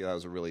Philadelphia, that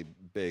was a really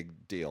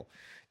big deal.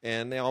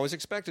 And they always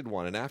expected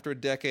one. And after a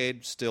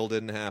decade, still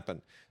didn't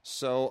happen.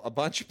 So a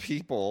bunch of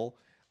people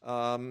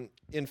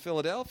in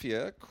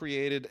Philadelphia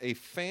created a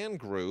fan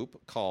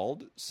group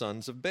called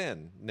Sons of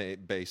Ben,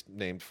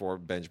 named for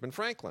Benjamin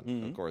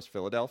Franklin, of course,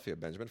 Philadelphia,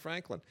 Benjamin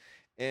Franklin.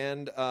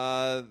 And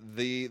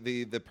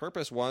the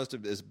purpose was to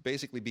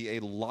basically be a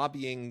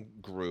lobbying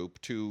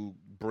group to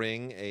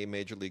bring a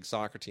Major League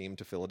Soccer team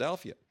to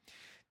Philadelphia.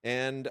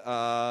 And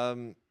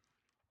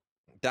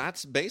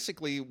that's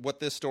basically what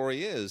this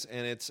story is,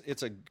 and it's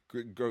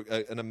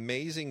an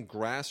amazing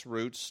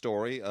grassroots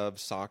story of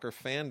soccer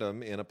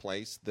fandom in a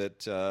place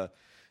that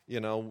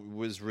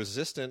was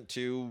resistant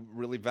to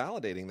really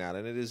validating that,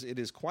 and it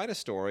is quite a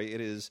story. It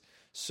is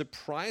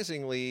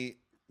surprisingly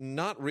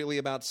not really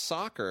about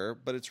soccer,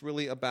 but it's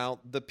really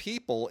about the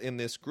people in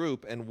this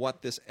group and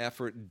what this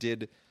effort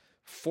did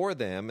for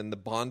them and the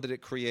bond that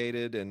it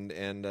created,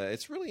 and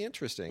it's really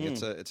interesting.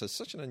 It's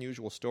such an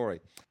unusual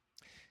story.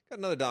 Got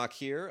another doc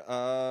here.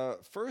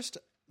 First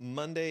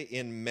Monday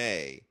in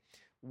May,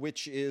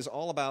 which is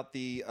all about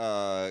the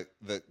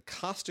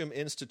Costume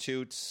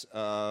Institute's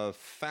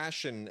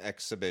fashion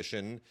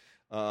exhibition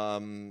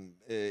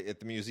at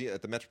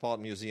the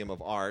Metropolitan Museum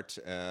of Art,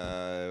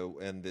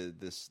 and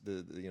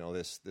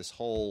this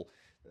whole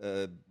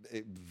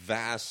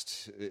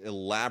vast,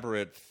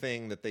 elaborate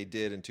thing that they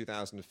did in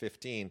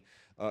 2015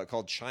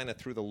 called China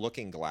Through the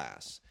Looking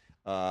Glass,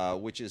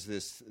 which is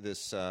this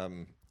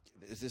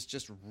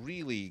just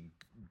really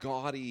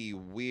gaudy,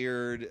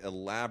 weird,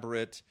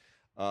 elaborate,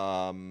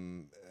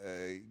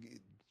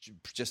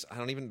 just I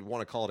don't even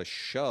want to call it a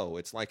show.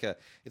 It's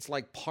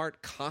like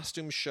part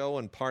costume show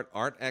and part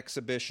art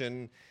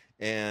exhibition,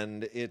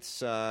 and it's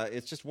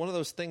just one of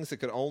those things that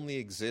could only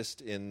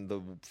exist in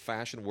the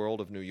fashion world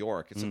of New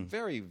York. It's a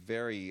very,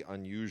 very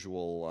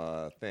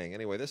unusual thing.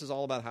 Anyway, this is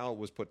all about how it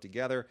was put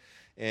together,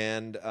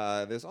 and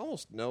there's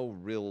almost no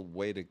real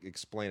way to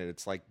explain it.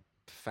 It's like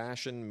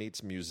fashion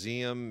meets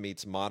museum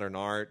meets modern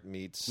art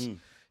meets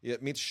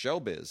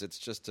showbiz. It's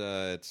just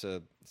it's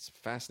a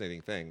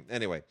fascinating thing.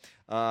 Anyway,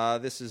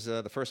 this is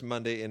the first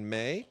Monday in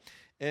May,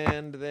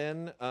 and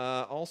then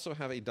also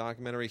have a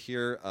documentary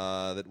here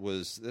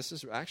this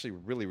is actually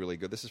really, really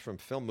good. This is from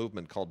Film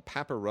Movement called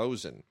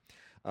Paparosen,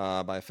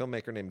 by a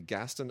filmmaker named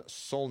Gaston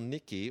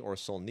Solnicki or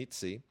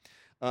Solnitsi.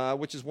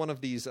 Which is one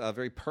of these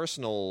very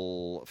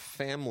personal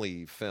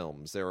family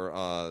films. There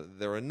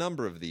are a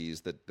number of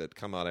these that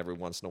come out every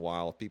once in a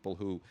while. People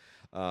who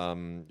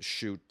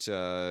shoot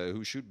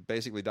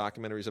basically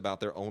documentaries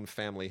about their own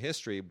family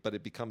history, but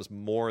it becomes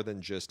more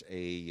than just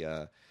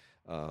a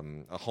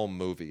home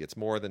movie. It's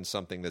more than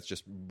something that's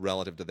just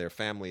relative to their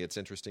family. It's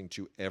interesting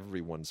to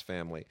everyone's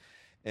family.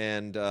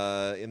 And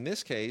in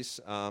this case,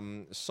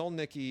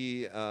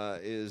 Solnicki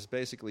is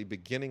basically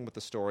beginning with the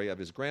story of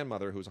his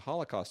grandmother, who's a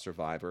Holocaust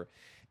survivor,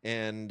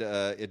 and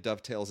it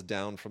dovetails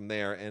down from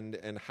there,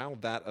 and how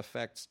that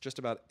affects just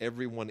about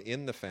everyone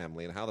in the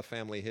family, and how the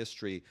family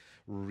history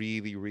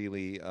really,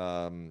 really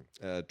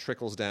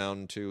trickles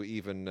down to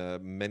even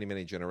many,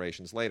 many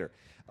generations later.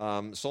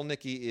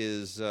 Solnicki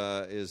is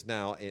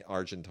now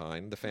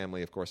Argentine. The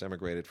family, of course,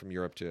 emigrated from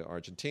Europe to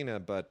Argentina,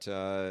 but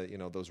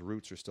those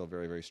roots are still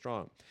very, very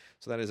strong.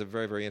 So that is a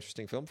very, very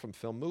interesting film from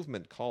Film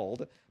Movement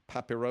called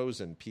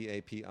Papirosen,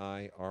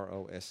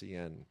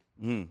 Papirosen.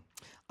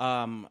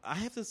 I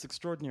have this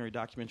extraordinary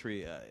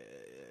documentary.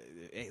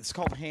 It's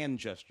called Hand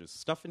Gestures.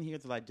 Stuff in here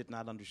that I did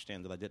not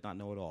understand, that I did not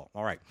know at all.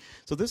 All right.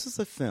 So this is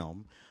a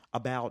film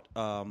about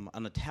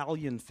an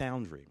Italian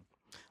foundry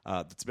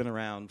that's been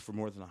around for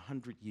more than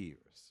 100 years,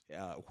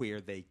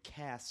 where they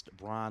cast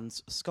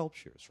bronze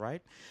sculptures,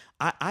 right?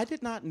 I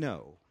did not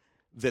know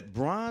that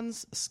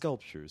bronze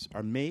sculptures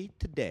are made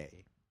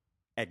today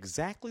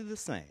exactly the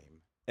same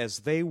as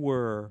they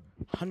were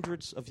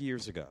hundreds of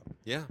years ago.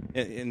 Yeah.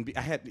 And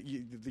I had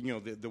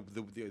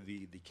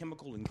the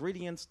chemical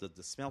ingredients, the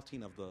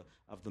smelting of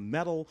the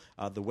metal,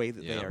 the way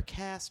that they are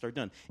cast are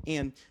done,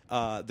 and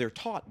they're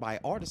taught by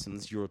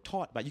artisans. You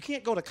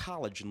can't go to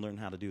college and learn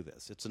how to do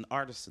this. It's an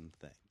artisan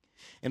thing.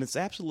 And it's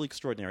absolutely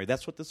extraordinary.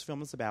 That's what this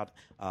film is about,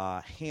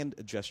 Hand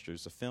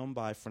Gestures, a film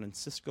by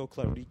Francisco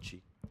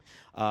Clarici.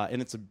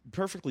 And it's a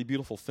perfectly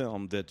beautiful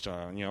film that,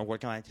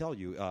 what can I tell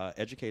you,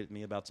 educated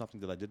me about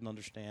something that I didn't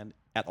understand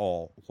at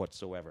all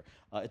whatsoever.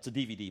 It's a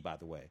DVD, by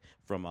the way,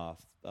 from,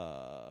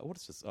 what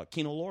is this,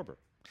 Kino Lorber.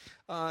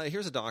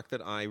 Here's a doc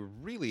that I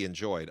really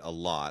enjoyed a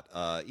lot,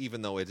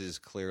 even though it is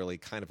clearly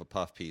kind of a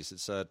puff piece.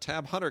 It's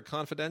Tab Hunter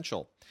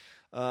Confidential.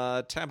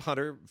 Tab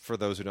Hunter, for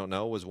those who don't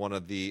know, was one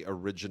of the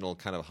original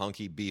kind of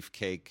hunky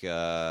beefcake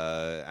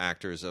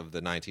actors of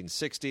the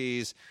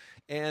 1960s.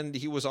 And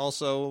he was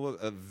also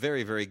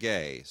very, very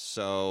gay,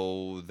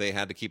 so they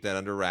had to keep that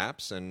under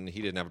wraps, and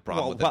he didn't have a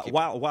problem with it.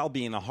 While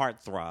being a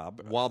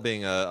heartthrob. While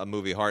being a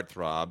movie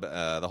heartthrob,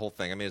 the whole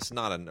thing, I mean, it's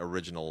not an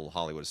original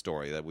Hollywood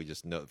story that we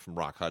just know from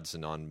Rock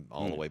Hudson on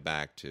all the way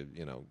back to,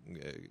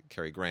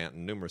 Cary Grant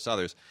and numerous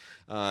others.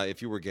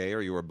 If you were gay or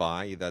you were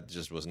bi, that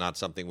just was not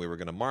something we were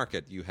going to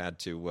market. You had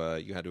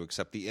to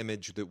accept the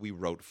image that we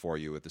wrote for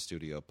you at the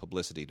studio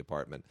publicity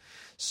department.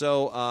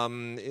 So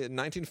in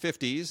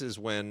 1950s is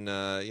when,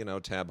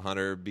 Tab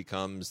Hunter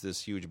becomes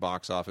this huge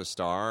box office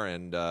star,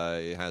 and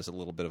has a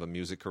little bit of a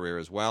music career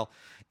as well.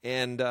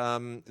 And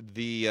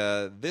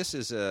this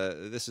is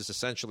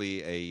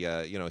essentially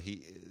a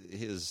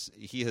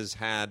he has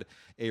had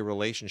a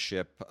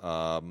relationship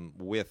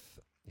with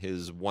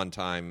his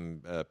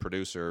one-time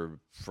producer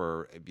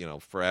for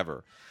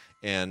forever.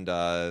 And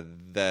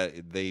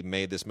that they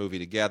made this movie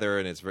together,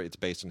 and it's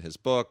based on his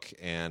book,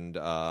 and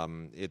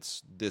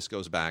this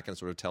goes back and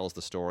sort of tells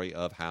the story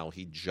of how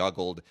he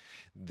juggled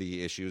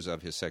the issues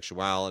of his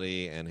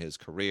sexuality and his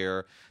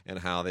career, and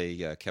how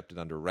they kept it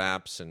under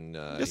wraps. And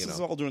this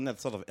is all during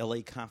that sort of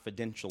L.A.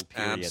 Confidential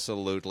period.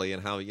 Absolutely,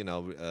 and how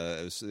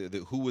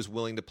who was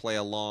willing to play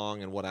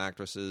along, and what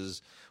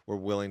actresses were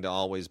willing to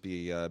always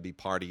be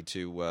party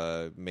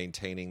to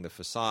maintaining the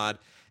facade.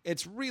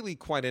 It's really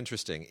quite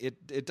interesting.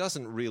 It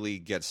doesn't really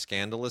get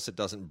scandalous. It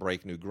doesn't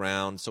break new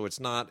ground. So it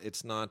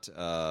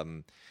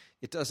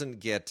doesn't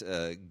get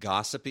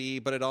gossipy,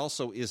 but it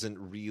also isn't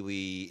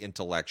really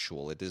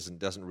intellectual. It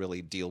doesn't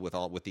really deal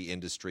with the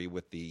industry,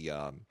 with the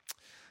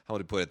how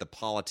would I put it, the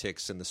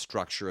politics and the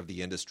structure of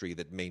the industry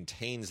that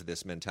maintains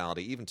this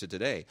mentality even to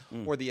today,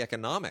 or the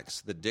economics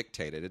that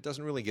dictate it. It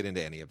doesn't really get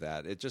into any of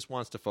that. It just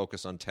wants to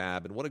focus on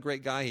Tab and what a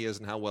great guy he is,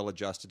 and how well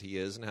adjusted he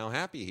is, and how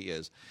happy he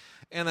is.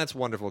 And that's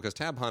wonderful, because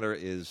Tab Hunter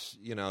is,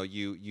 you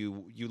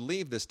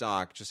leave this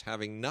doc just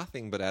having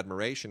nothing but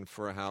admiration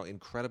for how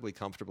incredibly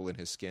comfortable in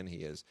his skin he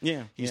is.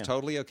 Yeah, He's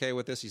totally okay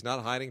with this. He's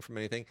not hiding from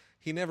anything.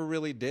 He never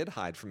really did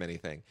hide from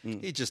anything.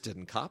 He just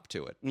didn't cop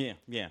to it.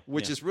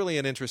 Which is really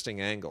an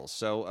interesting angle.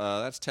 So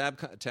that's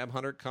Tab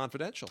Hunter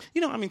Confidential.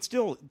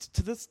 Still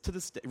to this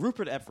day,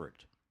 Rupert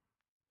Everett.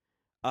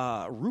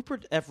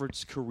 Rupert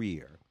Everett's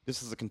career.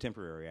 This is a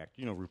contemporary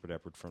actor. Rupert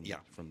Everett from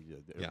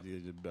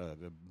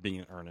Being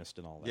in Earnest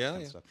and all that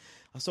kind of stuff.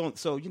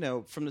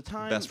 So from the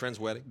time Best Friend's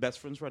Wedding,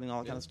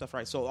 all that kind of stuff,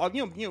 right? So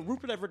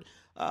Rupert Everett,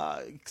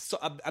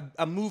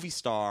 a movie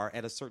star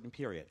at a certain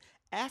period.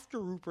 After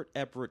Rupert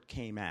Everett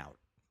came out,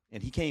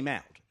 and he came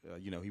out,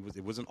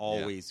 it wasn't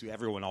always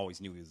everyone always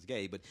knew he was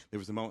gay, but there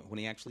was a moment when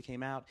he actually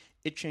came out.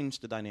 It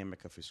changed the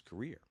dynamic of his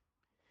career.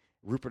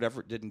 Rupert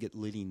Everett didn't get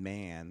leading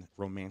man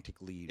romantic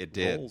lead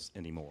roles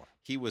anymore.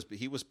 He was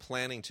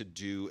planning to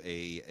do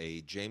a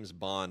James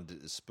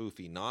Bond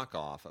spoofy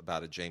knockoff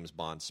about a James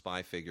Bond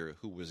spy figure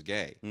who was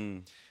gay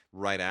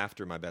right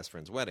after My Best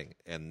Friend's Wedding,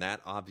 and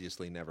that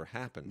obviously never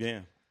happened.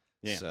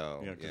 Yeah,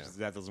 so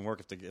that doesn't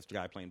work if the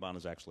guy playing Bond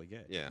is actually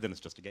gay. Yeah, then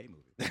it's just a gay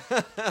movie.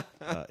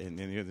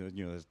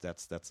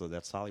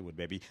 That's Hollywood,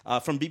 baby.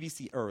 From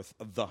BBC Earth,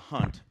 The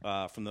Hunt.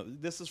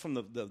 This is from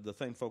the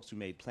same folks who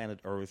made Planet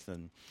Earth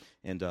and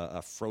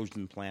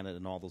Frozen Planet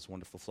and all those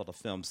wonderful sort of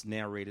films,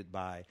 narrated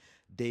by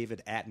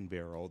David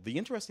Attenborough. The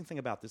interesting thing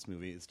about this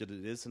movie is that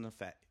it is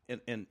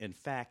in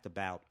fact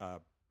about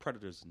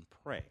predators and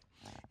prey.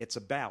 It's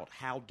about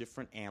how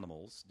different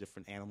animal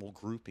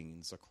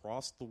groupings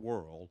across the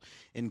world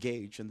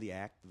engage in the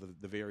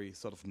very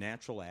sort of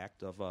natural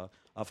act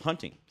of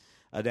hunting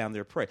down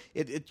their prey.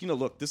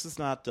 Look, this is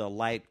not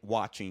light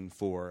watching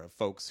for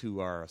folks who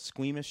are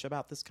squeamish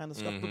about this kind of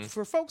stuff, but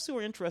for folks who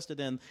are interested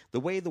in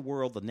the way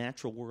the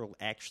natural world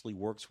actually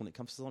works when it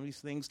comes to some of these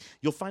things,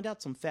 you'll find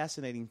out some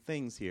fascinating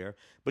things here.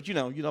 But you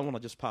don't want to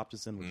just pop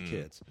this in with the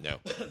kids. No.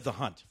 The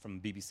Hunt from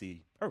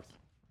BBC Earth.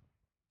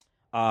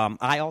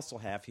 I also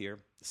have here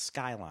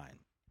Skyline.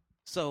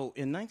 So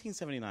in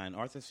 1979,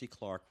 Arthur C.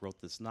 Clarke wrote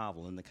this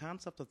novel. And the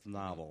concept of the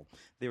novel,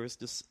 there is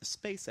this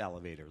space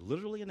elevator,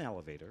 literally an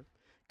elevator,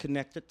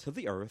 connected to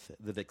the Earth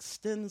that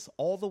extends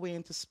all the way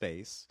into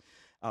space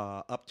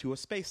up to a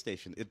space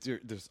station.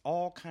 There's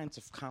all kinds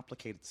of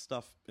complicated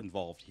stuff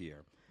involved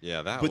here.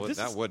 Yeah, that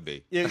would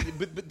be. Yeah,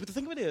 but the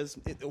thing of it is,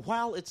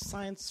 while it's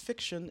science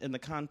fiction in the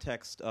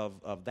context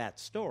of that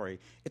story,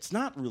 it's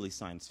not really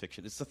science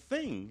fiction. It's a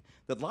thing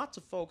that lots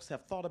of folks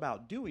have thought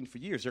about doing for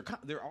years.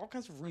 There are all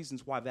kinds of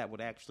reasons why that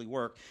would actually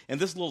work. And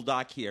this little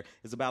doc here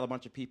is about a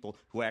bunch of people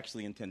who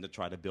actually intend to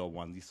try to build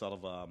one. These sort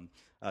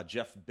of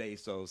Jeff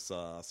Bezos,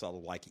 sort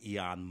of like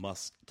Elon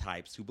Musk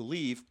types who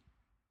believe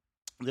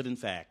that, in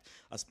fact,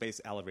 a space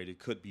elevator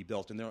could be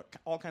built. And there are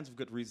all kinds of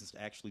good reasons to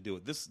actually do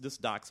it. This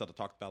doc sort of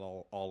talked about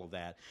all of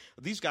that.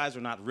 These guys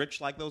are not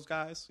rich like those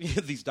guys.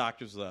 These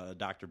doctors,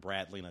 Dr.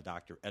 Bradley and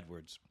Dr.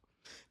 Edwards.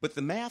 But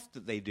the math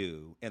that they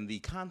do and the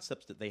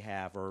concepts that they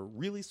have are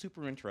really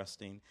super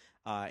interesting.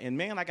 And,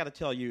 man, I got to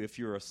tell you, if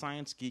you're a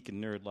science geek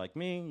and nerd like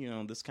me,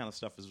 this kind of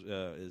stuff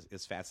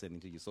is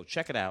fascinating to you. So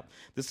check it out.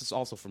 This is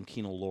also from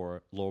Kino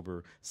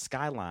Lorber,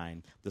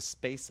 Skyline, the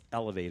Space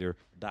Elevator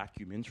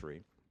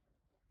documentary.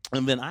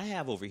 And then I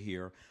have over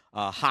here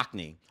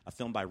Hockney, a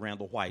film by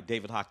Randall White.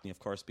 David Hockney, of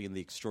course, being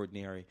the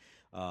extraordinary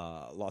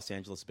Los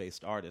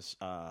Angeles-based artist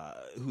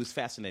who is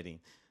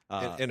fascinating.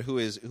 And who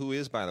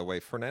is, by the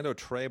way, Fernando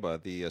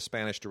Trueba, the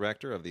Spanish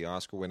director of the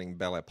Oscar-winning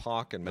Belle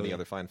Epoque and many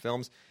other fine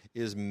films,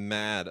 is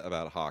mad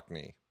about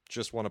Hockney.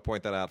 Just want to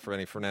point that out for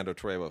any Fernando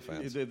Trueba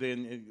fans.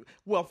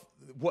 Well,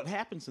 what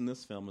happens in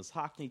this film is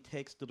Hockney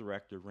takes the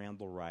director,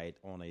 Randall White,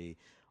 on a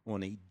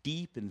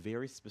deep and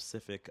very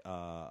specific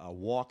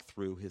walk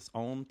through his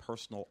own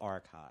personal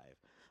archive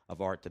of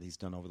art that he's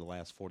done over the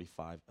last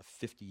 45,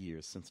 50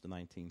 years since the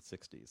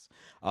 1960s.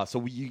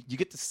 So you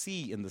get to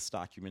see in this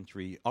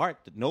documentary art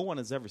that no one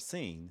has ever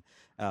seen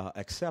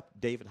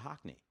except David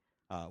Hockney.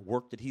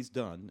 Work that he's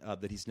done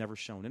that he's never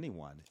shown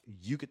anyone,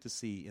 you get to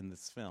see in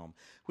this film,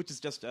 which is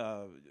just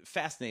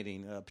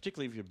fascinating,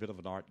 particularly if you're a bit of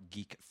an art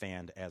geek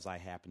fan, as I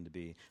happen to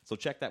be. So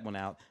check that one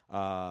out.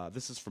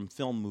 This is from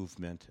Film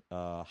Movement,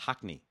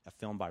 Hockney, a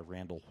film by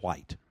Randall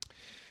White.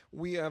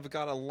 We have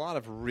got a lot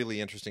of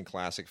really interesting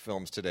classic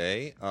films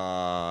today,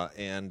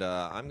 and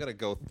I'm going to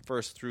go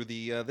first through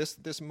the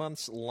this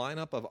month's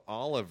lineup of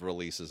Olive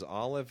releases.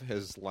 Olive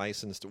has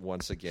licensed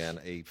once again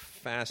a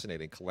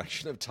fascinating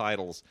collection of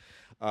titles,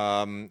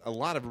 a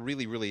lot of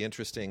really, really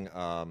interesting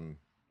kind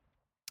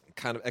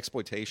of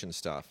exploitation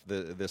stuff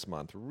this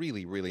month.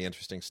 Really, really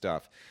interesting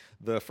stuff.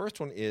 The first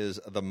one is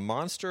The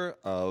Monster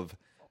of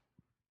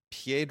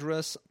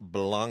Piedras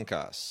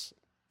Blancas.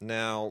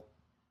 Now,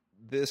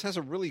 this has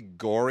a really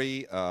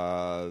gory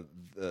artwork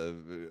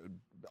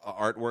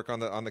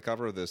on the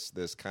cover of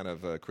this kind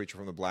of creature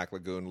from the Black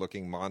Lagoon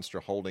looking monster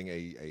holding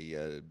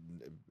a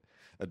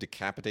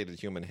decapitated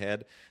human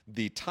head.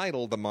 The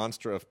title, The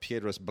Monster of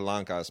Piedras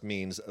Blancas,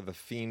 means the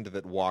fiend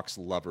that walks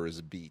Lover's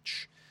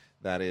Beach.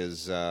 That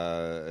is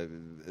the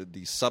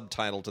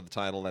subtitle to the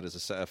title. That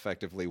is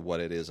effectively what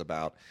it is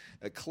about.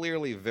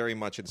 Clearly very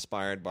much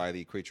inspired by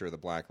the creature of the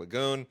Black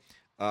Lagoon.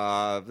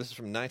 This is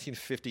from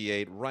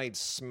 1958, right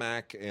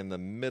smack in the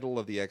middle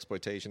of the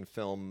exploitation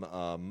film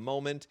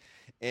moment,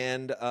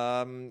 and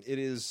it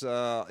is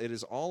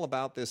all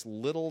about this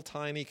little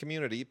tiny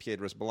community,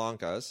 Piedras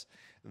Blancas,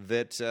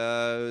 that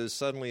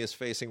suddenly is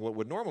facing what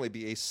would normally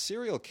be a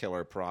serial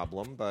killer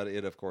problem, but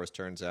it of course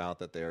turns out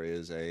that there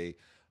is a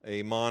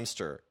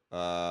monster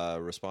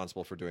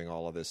responsible for doing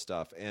all of this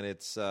stuff, and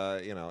it's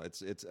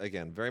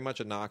again very much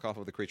a knockoff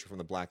of the creature from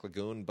the Black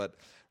Lagoon, but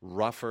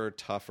rougher,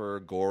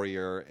 tougher,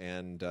 gorier,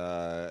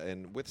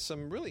 and with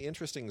some really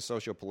interesting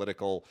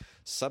socio-political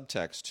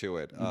subtext to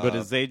it. But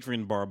is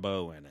Adrienne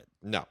Barbeau in it?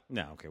 No.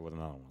 Okay. Well,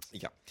 another one.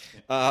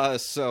 Yeah.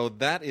 So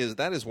that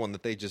is one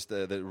that they just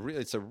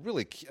it's a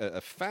really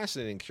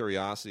fascinating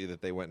curiosity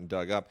that they went and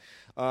dug up.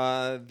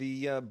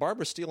 The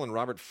Barbara Steele and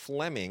Robert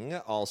Fleming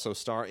also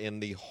star in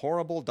The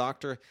Horrible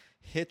Dr.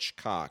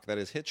 Hitchcock. That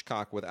is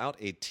Hitchcock without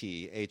a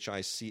T.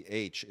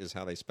 H-I-C-H is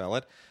how they spell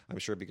it. I'm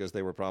sure because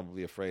they were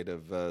probably afraid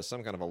of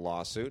some kind of a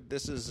lawsuit.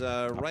 This is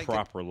a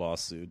proper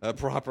lawsuit. A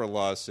proper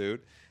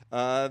lawsuit.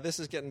 This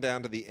is getting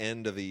down to the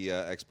end of the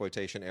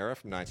exploitation era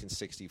from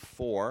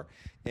 1964,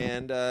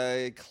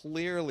 and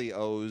clearly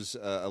owes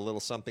a little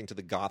something to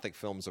the Gothic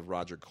films of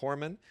Roger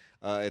Corman.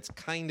 It's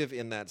kind of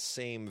in that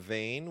same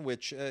vein,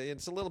 which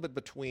it's a little bit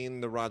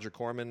between the Roger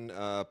Corman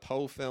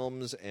Poe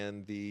films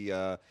and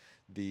the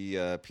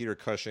Peter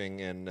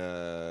Cushing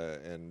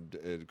and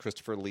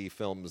Christopher Lee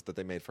films that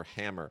they made for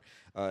Hammer.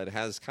 It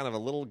has kind of a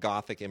little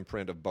Gothic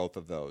imprint of both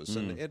of those,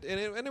 and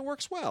it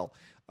works well.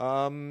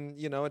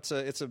 It's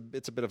a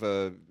bit of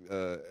a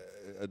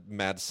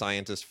mad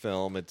scientist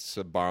film. It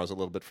borrows a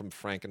little bit from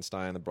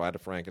Frankenstein, The Bride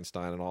of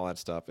Frankenstein, and all that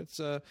stuff. It's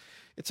an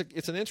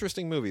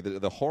interesting movie.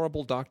 The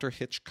Horrible Dr.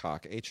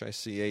 Hitchcock, Hitchcock.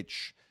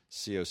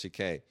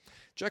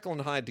 Jekyll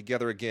and Hyde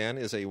Together Again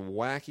is a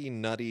wacky,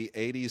 nutty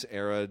 80s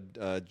era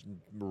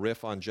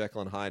riff on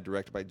Jekyll and Hyde,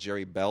 directed by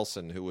Jerry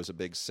Belson, who was a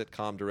big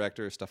sitcom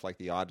director, stuff like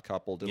The Odd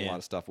Couple, did a lot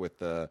of stuff with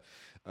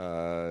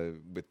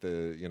with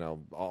the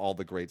all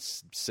the great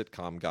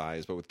sitcom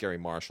guys, but with Gary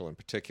Marshall in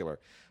particular.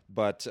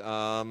 But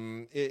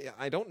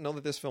I don't know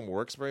that this film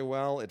works very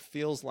well. It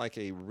feels like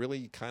a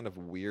really kind of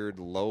weird,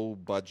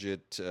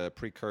 low-budget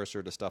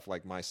precursor to stuff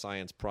like My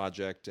Science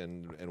Project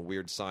and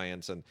Weird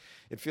Science, and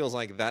it feels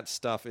like that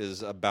stuff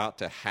is about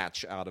to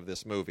hatch out of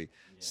this movie.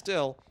 Yeah.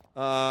 Still,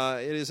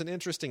 it is an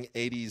interesting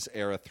 80s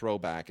era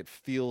throwback. It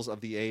feels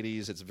of the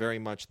 80s. It's very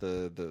much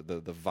the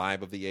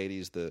vibe of the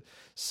 80s, the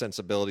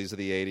sensibilities of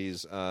the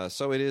 80s.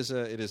 So it is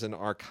an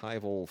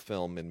archival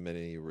film in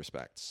many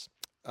respects.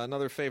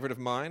 Another favorite of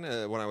mine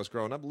when I was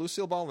growing up,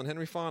 Lucille Ball and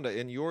Henry Fonda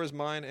in Yours,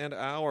 Mine, and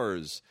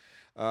Ours.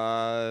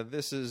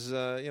 This is,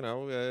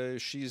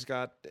 she's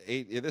got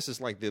 8. This is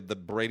like the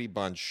Brady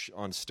Bunch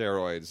on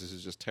steroids. This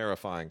is just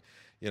terrifying.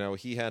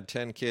 He had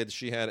 10 kids,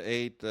 she had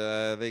 8.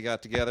 They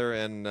got together,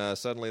 and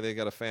suddenly they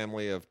got a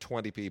family of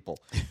 20 people.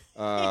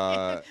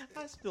 I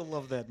still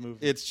love that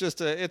movie. It's just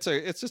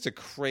a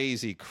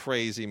crazy,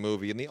 crazy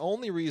movie, and the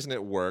only reason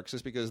it works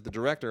is because the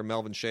director,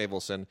 Melvin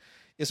Shavelson,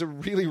 is a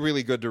really,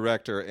 really good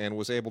director and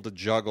was able to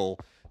juggle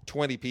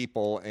 20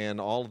 people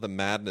and all of the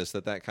madness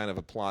that kind of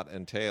a plot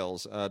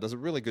entails. Does a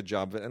really good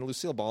job of it. And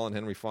Lucille Ball and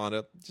Henry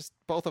Fonda, just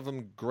both of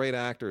them great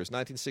actors.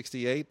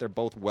 1968, they're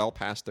both well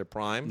past their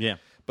prime. Yeah.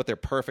 But they're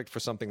perfect for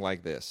something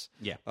like this.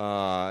 Yeah.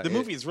 The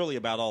movie is really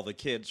about all the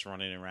kids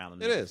running around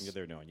and everything that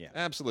they're doing. Yeah.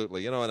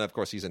 Absolutely. And of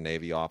course he's a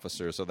Navy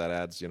officer, so that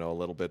adds, a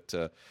little bit.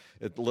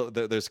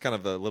 There's kind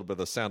of a little bit of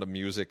the Sound of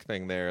Music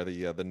thing there.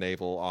 The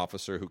naval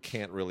officer who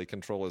can't really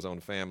control his own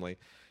family.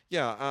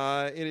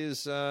 Yeah, it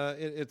is.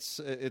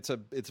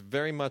 It's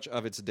very much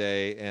of its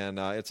day, and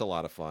it's a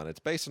lot of fun. It's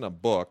based on a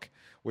book,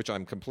 which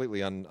I'm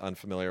completely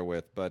unfamiliar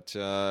with. But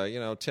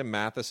Tim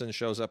Matheson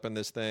shows up in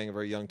this thing, a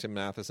very young Tim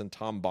Matheson,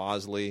 Tom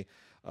Bosley,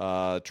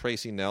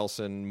 Tracy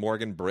Nelson,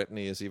 Morgan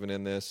Brittany is even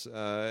in this.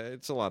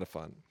 It's a lot of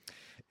fun.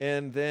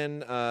 And then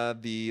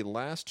the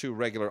last 2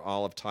 regular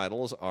Olive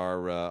titles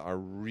are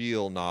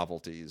real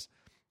novelties.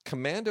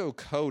 Commando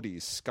Cody,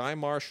 Sky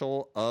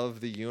Marshal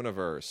of the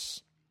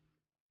Universe.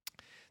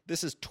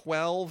 This is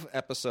 12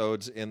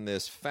 episodes in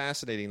this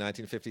fascinating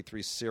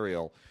 1953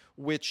 serial,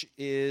 which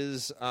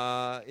is,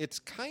 it's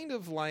kind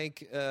of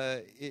like,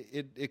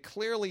 it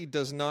clearly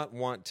does not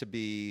want to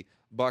be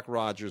Buck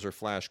Rogers or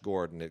Flash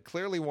Gordon. It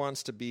clearly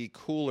wants to be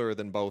cooler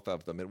than both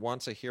of them. It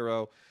wants a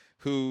hero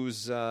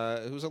who's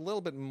a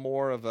little bit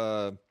more of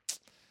a...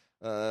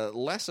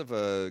 less of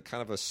a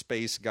kind of a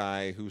space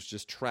guy who's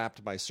just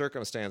trapped by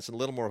circumstance and a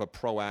little more of a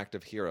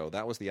proactive hero.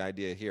 That was the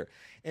idea here.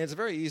 And it's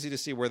very easy to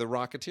see where the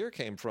Rocketeer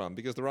came from,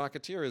 because the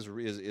Rocketeer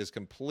is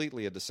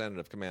completely a descendant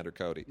of Commander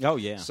Cody. Oh,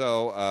 yeah.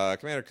 So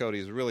Commander Cody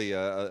is really,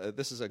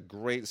 this is a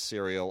great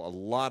serial, a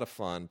lot of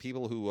fun.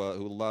 People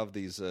who love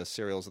these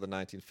serials of the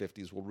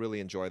 1950s will really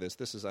enjoy this.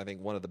 This is, I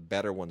think, one of the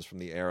better ones from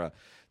the era.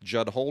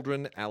 Judd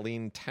Holdren,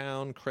 Aline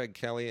Town, Craig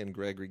Kelly, and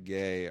Gregory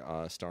Gay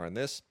star in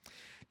this.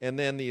 And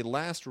then the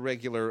last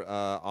regular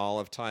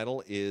Olive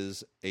title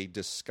is a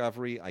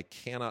discovery I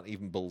cannot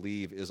even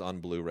believe is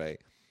on Blu-ray.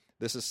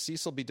 This is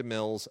Cecil B.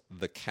 DeMille's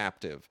The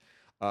Captive.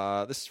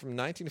 This is from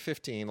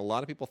 1915. A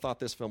lot of people thought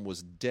this film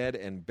was dead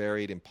and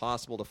buried,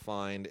 impossible to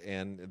find,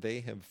 and they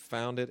have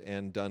found it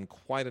and done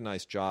quite a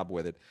nice job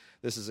with it.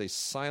 This is a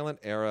silent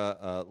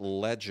era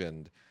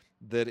legend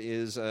that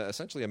is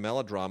essentially a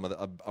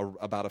melodrama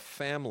about a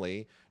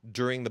family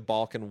during the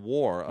Balkan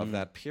War of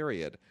that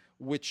period,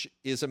 which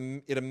is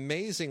it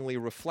amazingly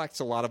reflects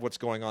a lot of what's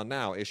going on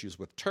now. Issues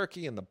with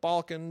Turkey and the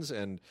Balkans,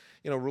 and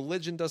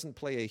religion doesn't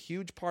play a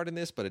huge part in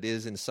this, but it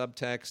is in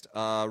subtext.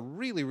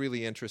 Really,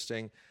 really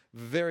interesting.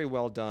 Very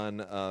well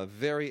done.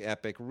 Very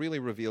epic. Really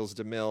reveals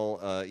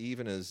DeMille,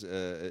 even as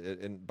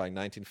by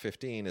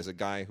 1915, as a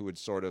guy who had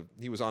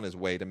he was on his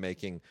way to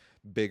making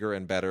bigger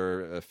and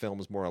better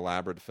films, more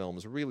elaborate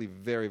films. Really,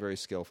 very, very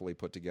skillfully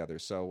put together.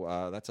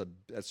 So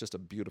that's just a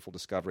beautiful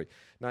discovery.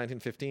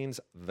 1915's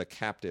The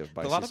Captive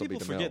by Cecil B. DeMille. A lot of people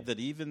forget that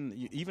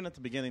even at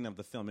the beginning of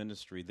the film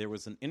industry, there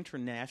was an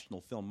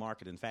international film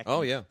market. In fact,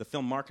 the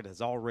film market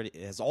has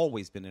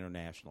always been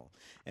international,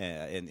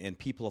 and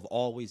people have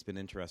always been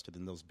interested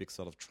in those big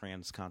sort of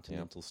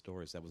transcontinental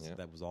stories. That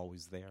was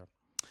always there.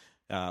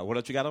 What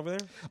else you got over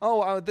there?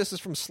 Oh, this is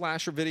from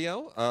Slasher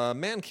Video.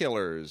 Man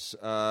Killers.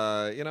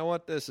 You know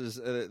what? This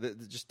is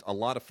just a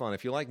lot of fun.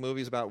 If you like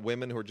movies about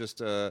women who are just...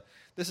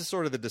 this is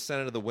sort of the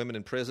descendant of the women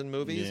in prison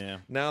movies. Yeah.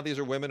 Now these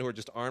are women who are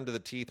just armed to the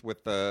teeth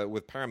with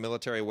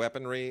paramilitary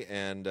weaponry,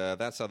 and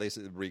that's how they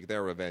wreak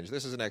their revenge.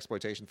 This is an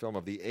exploitation film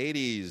of the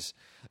 80s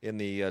in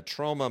the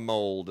trauma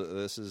mold.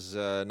 This is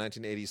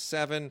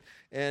 1987,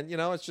 and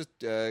it's just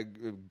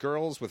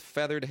girls with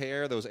feathered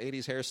hair, those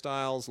 80s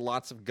hairstyles,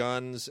 lots of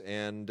guns,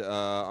 and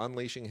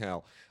unleashing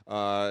hell.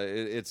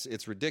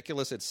 It's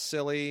ridiculous. It's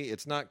silly.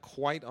 It's not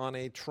quite on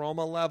a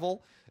trauma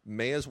level.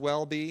 May as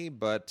well be,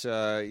 but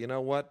you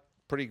know what?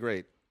 Pretty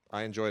great.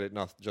 I enjoyed it,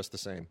 not just the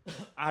same.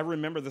 I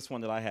remember this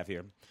one that I have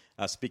here.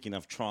 Speaking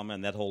of trauma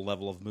and that whole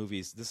level of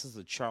movies, this is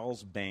a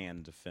Charles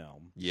Band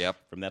film. Yep.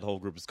 From that whole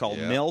group. It's called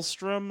Yep.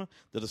 Maelstrom: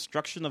 The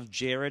Destruction of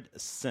Jared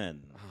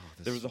Sin. Oh,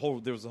 There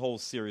was a whole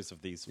series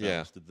of these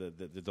films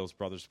that those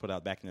brothers put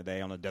out back in the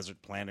day on a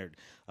desert planet.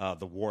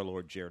 The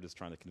warlord Jared is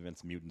trying to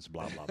convince mutants,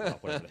 blah blah blah,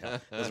 whatever the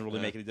hell. Doesn't really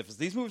make any difference.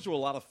 These movies were a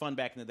lot of fun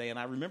back in the day, and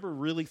I remember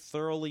really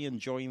thoroughly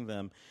enjoying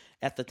them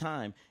at the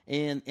time.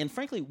 And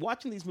frankly,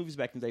 watching these movies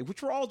back in the day,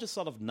 which were all just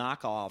sort of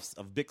knockoffs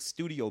of big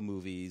studio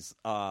movies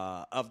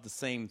of the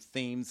same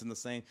themes and the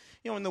same,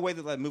 in the way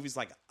that movies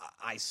like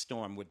Ice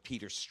Storm with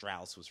Peter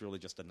Strauss was really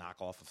just a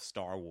knockoff of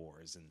Star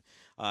Wars,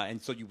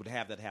 and so you would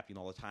have that happening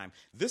all the time.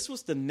 This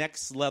was the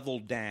next level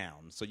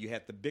down. So you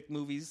had the big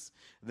movies,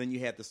 then you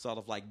had the sort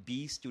of like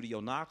B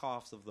studio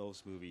knockoffs of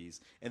those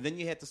movies, and then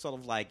you had the sort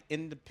of like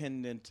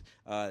independent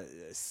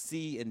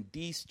C and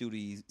D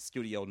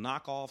studio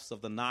knockoffs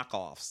of the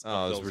knockoffs.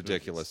 Oh, it was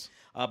ridiculous.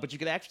 But you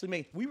could actually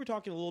make. We were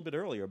talking a little bit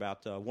earlier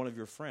about one of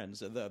your friends,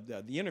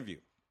 the interview.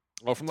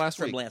 Oh, from last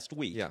week. From last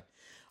week. Yeah.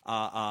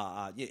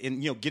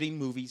 And getting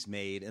movies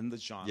made in the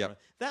genre. Yep.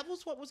 That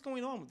was what was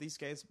going on with these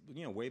guys,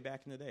 way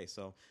back in the day.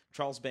 So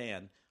Charles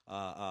Band,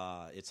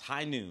 it's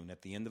high noon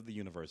at the end of the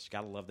universe. You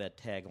got to love that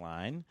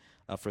tagline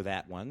for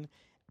that one.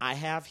 I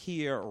have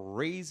here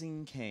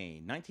Raising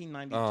Cain,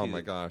 1992. Oh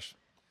my gosh.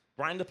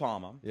 Brian De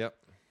Palma. Yep.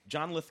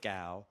 John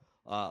Lithgow,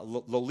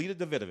 Lolita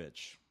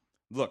Davidovich.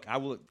 Look, I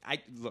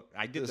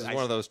did. This is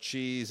one of those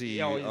cheesy.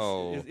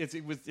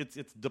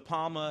 It's De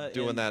Palma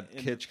doing that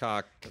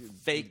Hitchcock,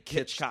 fake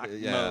Hitchcock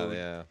mode.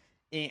 Yeah.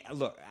 And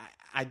look,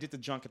 I did the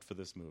junket for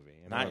this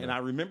movie, and I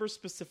remember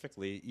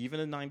specifically, even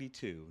in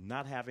 '92,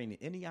 not having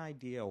any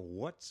idea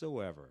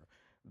whatsoever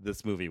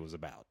this movie was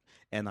about,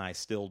 and I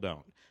still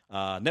don't.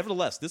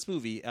 Nevertheless, this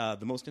movie,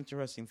 the most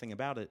interesting thing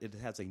about it, it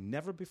has a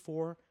never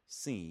before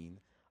seen.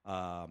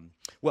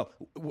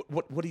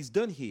 What he's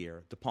done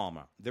here, De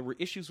Palma, there were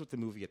issues with the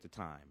movie at the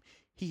time.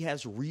 He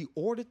has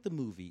reordered the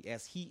movie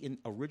as he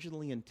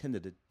originally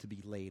intended it to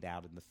be laid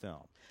out in the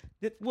film.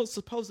 It will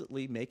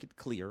supposedly make it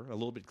clear, a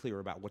little bit clearer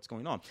about what's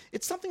going on.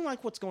 It's something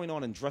like what's going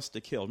on in Dressed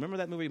to Kill. Remember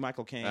that movie,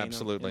 Michael Caine?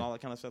 Absolutely. And all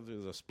that kind of stuff?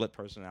 There's a split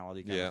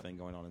personality kind of thing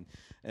going on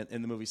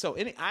in the movie. So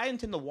I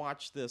intend to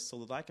watch this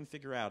so that I can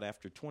figure out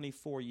after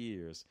 24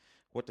 years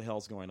what the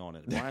hell's going on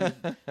in it.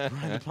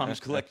 Brian De Palma's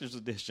Collector's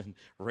Edition,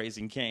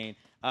 Raising Cain.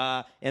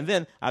 And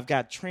then I've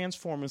got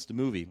Transformers the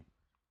movie.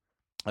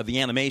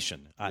 The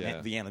animation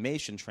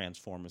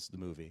Transformers the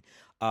movie,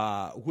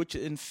 which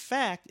in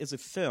fact is a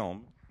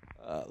film.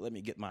 Let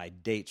me get my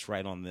dates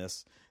right on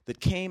this. That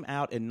came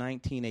out in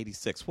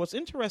 1986. What's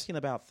interesting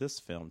about this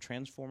film,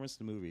 Transformers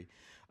the movie,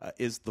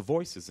 is the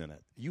voices in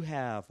it. You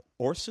have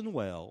Orson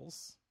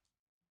Welles,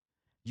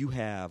 you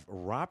have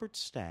Robert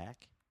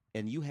Stack,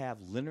 and you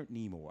have Leonard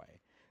Nimoy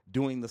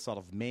doing the sort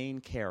of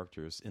main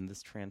characters in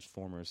this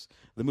Transformers,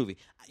 the movie.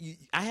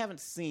 I haven't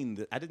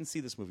seen I didn't see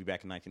this movie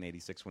back in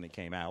 1986 when it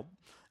came out,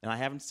 and I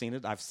haven't seen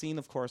it. I've seen,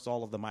 of course,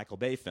 all of the Michael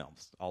Bay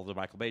films, all of the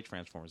Michael Bay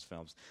Transformers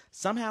films.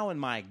 Somehow in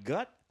my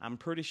gut, I'm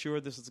pretty sure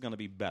this is going to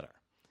be better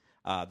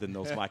than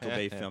those Michael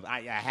Bay films.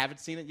 I haven't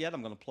seen it yet.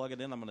 I'm going to plug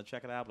it in. I'm going to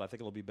check it out, but I think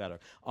it'll be better.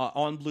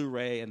 On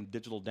Blu-ray and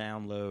digital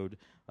download,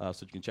 so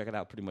you can check it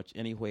out pretty much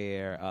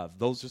anywhere.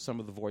 Those are some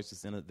of the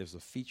voices in it. There's a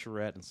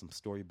featurette and some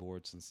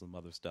storyboards and some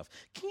other stuff.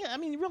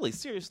 Really,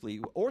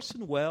 seriously,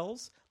 Orson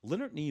Welles,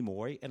 Leonard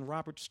Nimoy, and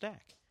Robert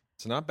Stack.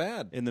 It's not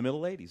bad. In the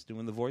middle 80s,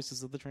 doing the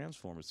voices of the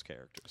Transformers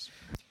characters.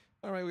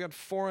 All right, we got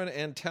foreign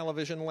and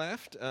television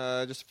left.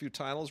 Just a few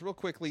titles. Real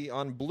quickly,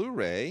 on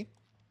Blu-ray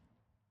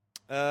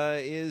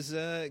is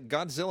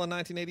Godzilla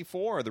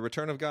 1984, The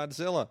Return of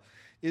Godzilla.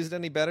 Is it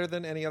any better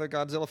than any other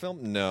Godzilla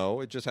film?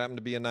 No, it just happened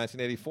to be in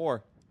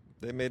 1984.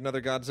 They made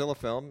another Godzilla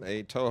film,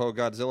 a Toho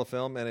Godzilla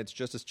film, and it's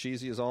just as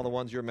cheesy as all the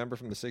ones you remember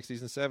from the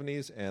 60s and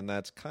 70s, and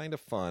that's kind of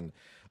fun.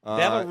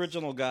 That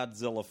original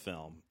Godzilla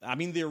film. I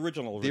mean, the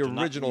original.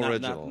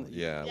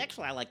 Yeah.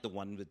 Actually, I like the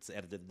one that's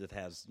edited that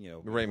has,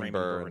 Raymond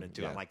Burr in it,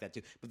 too. yeah. I like that,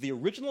 too. But the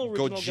original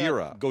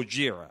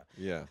Gojira.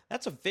 Yeah.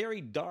 That's a very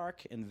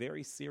dark and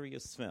very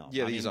serious film.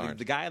 Yeah, these aren't.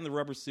 The guy in the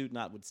rubber suit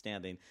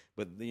notwithstanding,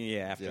 but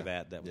after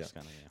that was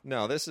kind of,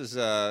 No, this is,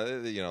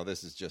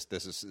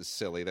 this is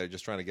silly. They're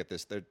just trying to get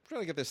this,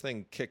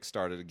 thing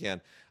kick-started again.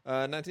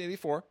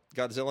 1984,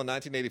 Godzilla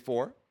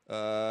 1984. It's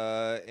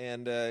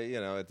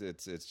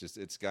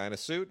a guy in a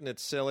suit, and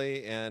it's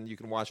silly, and you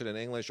can watch it in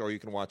English or you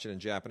can watch it in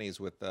Japanese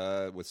with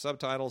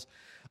subtitles.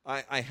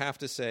 I have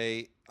to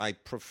say, I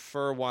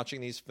prefer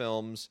watching these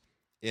films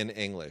in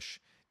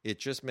English. It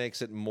just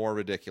makes it more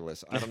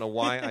ridiculous. I don't know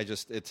why.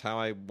 It's how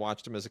I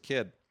watched them as a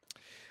kid.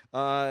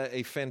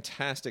 A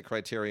fantastic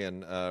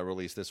Criterion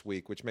release this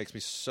week, which makes me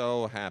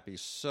so happy,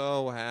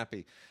 so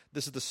happy.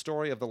 This is the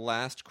story of The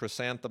Last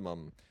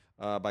Chrysanthemum.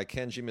 By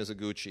Kenji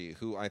Mizoguchi,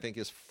 who I think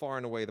is far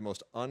and away the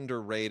most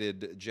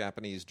underrated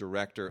Japanese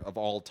director of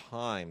all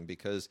time,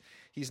 because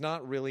he's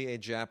not really a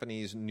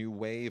Japanese new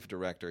wave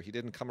director. He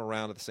didn't come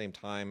around at the same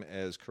time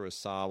as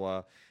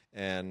Kurosawa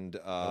and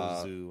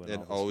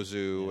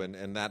Ozu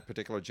and that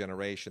particular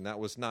generation. That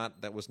was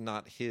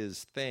not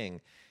his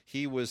thing.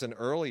 He was an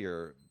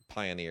earlier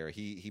pioneer.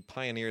 He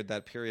pioneered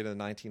that period in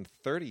the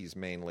 1930s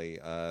mainly,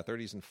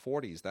 30s and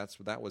 40s.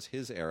 That was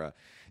his era.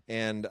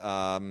 And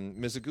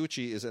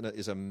Mizoguchi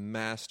is a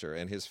master,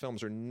 and his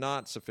films are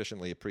not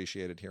sufficiently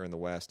appreciated here in the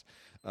West.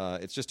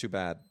 It's just too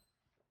bad.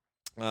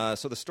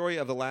 So the story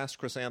of The Last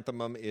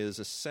Chrysanthemum is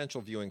essential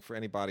viewing for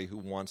anybody who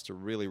wants to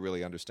really,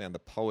 really understand the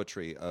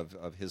poetry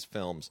of his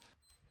films.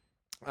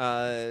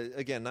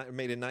 Again,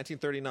 made in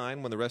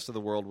 1939 when the rest of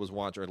the world was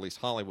watching, or at least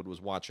Hollywood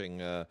was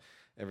watching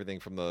everything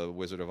from The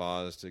Wizard of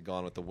Oz to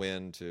Gone with the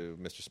Wind to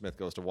Mr. Smith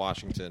Goes to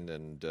Washington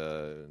and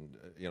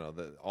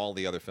all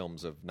the other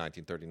films of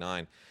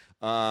 1939.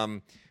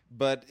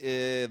 But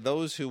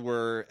those who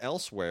were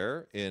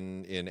elsewhere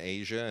in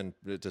Asia and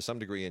to some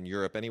degree in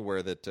Europe,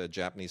 anywhere that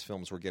Japanese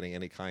films were getting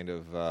any kind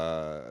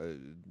of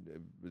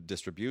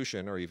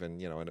distribution, or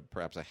even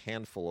perhaps a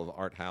handful of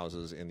art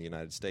houses in the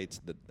United States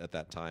at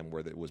that time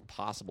where it was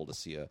possible to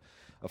see a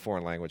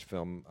foreign language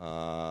film,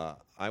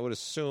 I would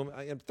assume,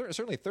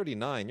 certainly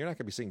 39, you're not going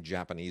to be seeing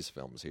Japanese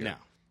films here. No.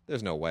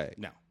 There's no way.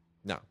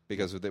 No,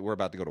 because we're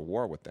about to go to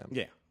war with them.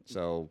 Yeah.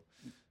 So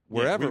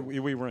wherever we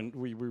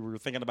were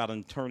thinking about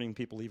interning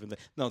people even.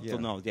 That's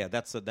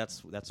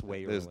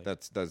way early.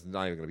 That's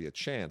not even going to be a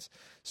chance.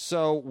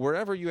 So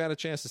wherever you had a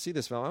chance to see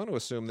this film, I'm going to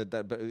assume that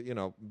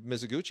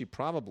Mizoguchi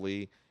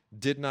probably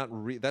did not.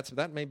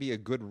 That may be a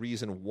good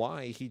reason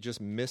why he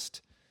just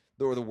missed.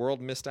 Or the world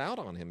missed out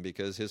on him,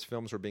 because his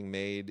films were being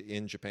made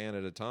in Japan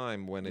at a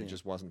time when it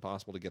just wasn't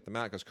possible to get them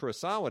out. Because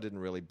Kurosawa didn't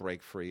really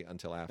break free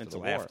until after the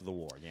war. After the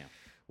war, yeah.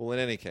 Well, in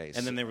any case.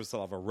 And then there was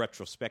sort of a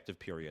retrospective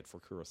period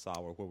for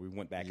Kurosawa where we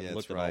went back and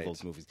looked at all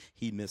those movies.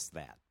 He missed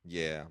that.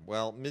 Yeah.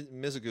 Well,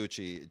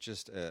 Mizoguchi,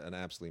 just an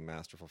absolutely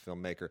masterful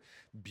filmmaker.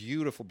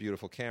 Beautiful,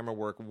 beautiful camera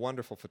work,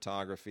 wonderful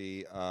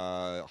photography,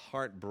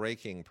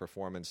 heartbreaking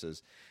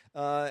performances.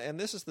 And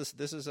this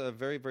is a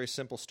very, very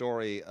simple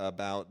story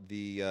about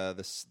the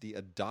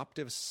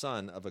adoptive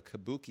son of a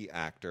kabuki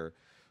actor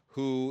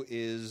who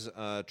is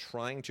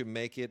trying to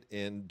make it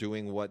in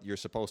doing what you're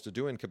supposed to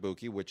do in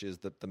kabuki, which is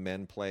that the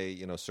men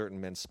play, certain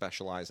men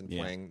specialize in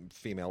playing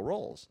female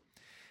roles.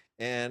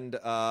 And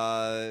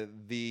the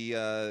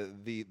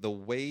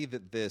way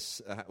that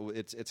this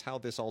it's how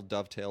this all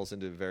dovetails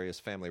into various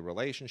family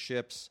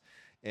relationships,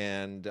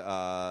 and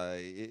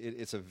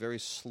it's a very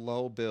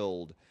slow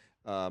build.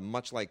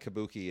 Much like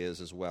kabuki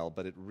is as well,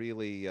 but it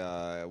really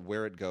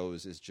where it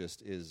goes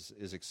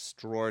is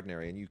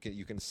extraordinary, and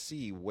you can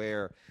see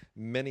where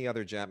many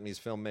other Japanese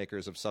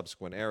filmmakers of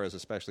subsequent eras,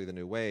 especially the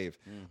New Wave,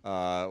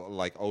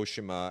 like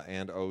Oshima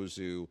and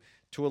Ozu,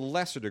 to a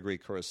lesser degree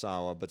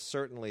Kurosawa, but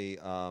certainly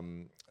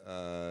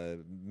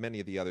many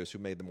of the others who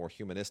made the more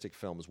humanistic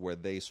films, where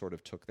they sort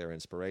of took their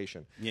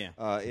inspiration.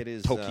 It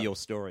is Tokyo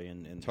Story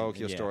and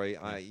Tokyo Story.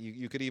 Yeah.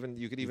 You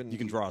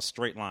can draw a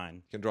straight line.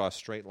 You can draw a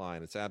straight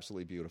line. It's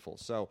absolutely beautiful.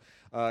 So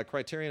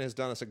Criterion has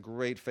done us a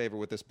great favor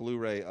with this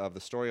Blu-ray of The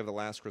Story of the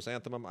Last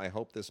Chrysanthemum. I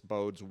hope this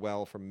bodes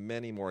well for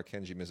many more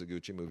Kenji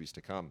Mizoguchi movies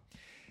to come.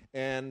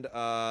 And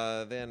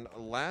then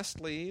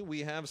lastly,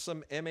 we have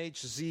some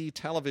MHZ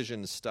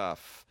television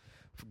stuff.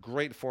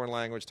 Great foreign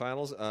language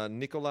titles.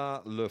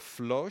 Nicolas Le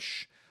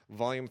Floch,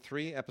 Volume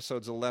 3,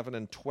 Episodes 11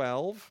 and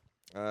 12.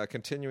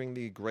 Continuing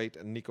the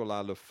great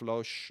Nicolas Le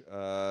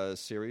Floch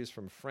series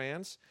from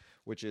France,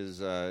 which is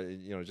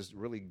just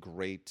really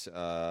great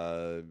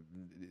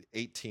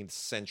 18th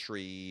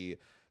century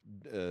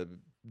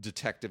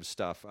detective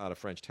stuff out of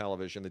French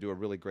television. They do a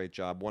really great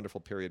job. Wonderful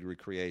period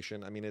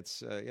recreation. I mean,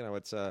 it's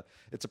a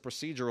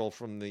procedural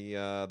from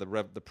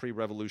the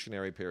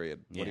pre-revolutionary period.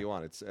 What do you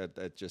want?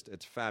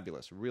 It's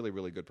fabulous. Really,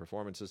 really good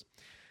performances.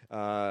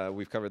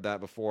 We've covered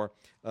that before.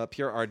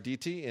 Pierre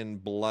Arditi in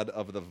Blood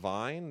of the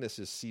Vine. This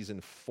is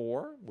season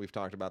 4. We've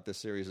talked about this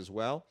series as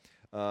well.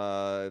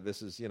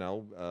 This is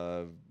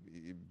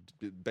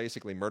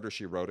basically Murder,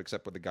 She Wrote,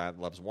 except with the guy that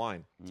loves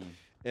wine.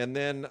 And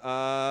then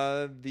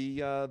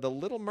the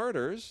Little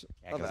Murders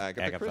of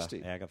Agatha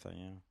Christie.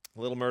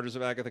 Little Murders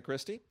of Agatha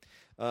Christie.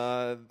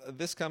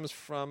 This comes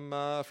from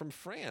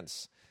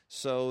France.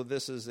 So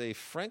this is a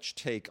French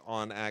take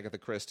on Agatha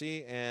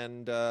Christie,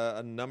 and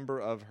a number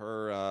of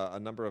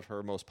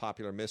her most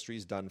popular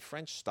mysteries done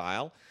French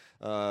style.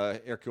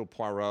 Hercule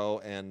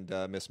Poirot and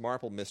Miss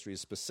Marple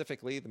mysteries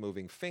specifically, The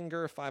Moving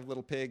Finger, Five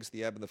Little Pigs,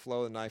 The Ebb and the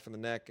Flow, The Knife in the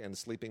Neck, and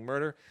Sleeping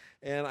Murder.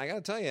 And I got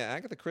to tell you,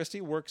 Agatha Christie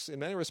works in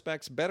many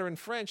respects better in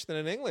French than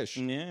in English.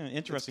 Yeah,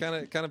 interesting.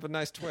 It's kind of a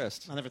nice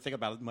twist. I never think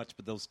about it much,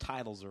 but those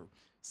titles are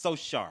so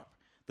sharp.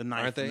 The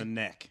Knife in the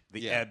Neck,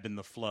 The Ebb and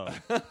the Flow.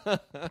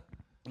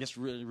 Just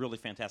really, really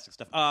fantastic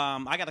stuff.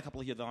 I got a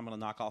couple here that I'm going to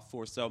knock off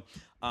for. So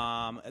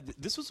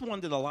this was one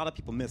that a lot of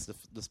people missed,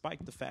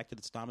 despite the fact that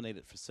it's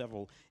nominated for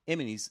several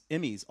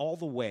Emmys all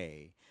the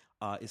way.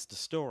 It's the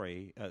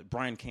story,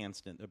 Bryan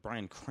Cranston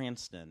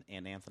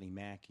and Anthony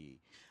Mackie.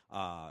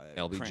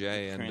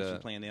 LBJ Cranston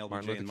playing LBJ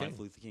Martin and Martin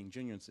Luther King Jr.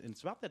 And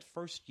it's about that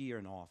first year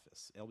in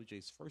office,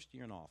 LBJ's first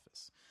year in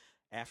office,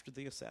 after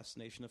the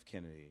assassination of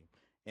Kennedy.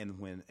 And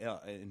when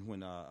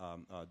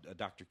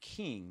Dr.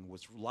 King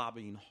was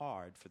lobbying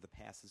hard for the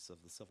passage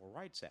of the Civil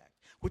Rights Act,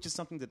 which is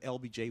something that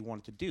LBJ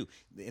wanted to do,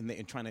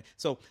 in trying to.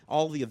 So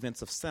all the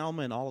events of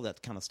Selma and all of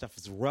that kind of stuff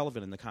is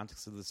relevant in the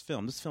context of this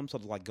film. This film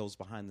sort of like goes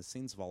behind the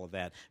scenes of all of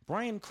that.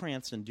 Bryan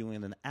Cranston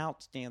doing an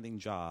outstanding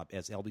job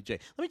as LBJ.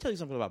 Let me tell you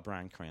something about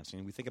Bryan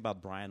Cranston. We think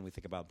about Bryan, we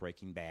think about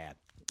Breaking Bad.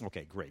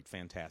 Okay, great,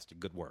 fantastic,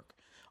 good work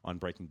on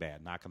Breaking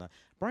Bad.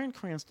 Bryan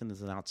Cranston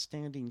is an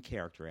outstanding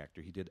character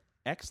actor. He did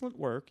excellent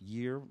work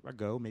year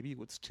ago, maybe it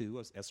was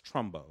 2, as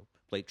Trumbo.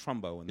 Played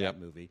Trumbo in that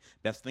movie.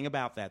 Best thing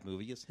about that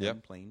movie is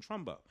him playing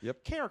Trumbo.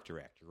 Character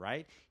actor,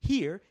 right?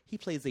 Here, he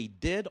plays a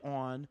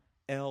dead-on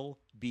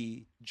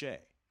LBJ,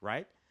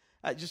 right?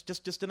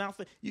 Just an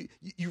outfit.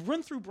 You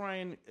run through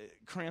Bryan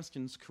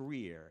Cranston's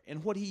career,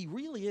 and what he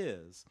really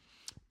is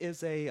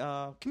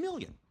a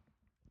chameleon.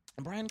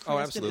 And Bryan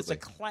Cranston is a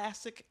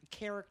classic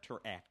character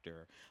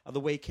actor, the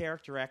way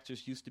character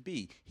actors used to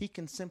be. He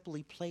can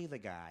simply play the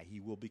guy.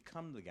 He will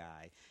become the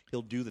guy.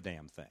 He'll do the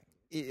damn thing.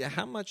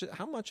 How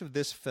much of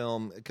this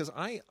film? Because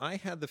I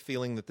had the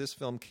feeling that this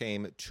film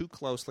came too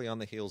closely on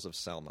the heels of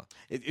Selma.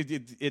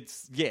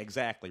 It's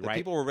exactly right.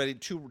 People were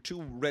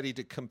too ready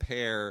to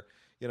compare.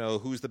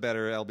 Who's the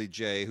better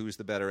LBJ? Who's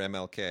the better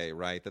MLK?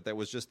 Right? That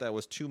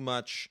was too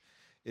much.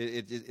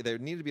 There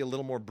needed to be a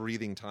little more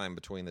breathing time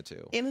between the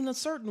two. And in a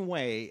certain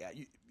way,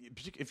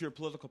 if you're a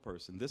political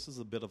person, this is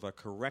a bit of a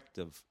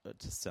corrective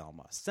to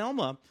Selma.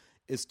 Selma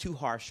is too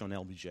harsh on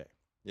LBJ.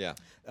 Yeah.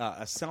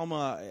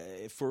 Selma,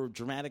 for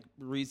dramatic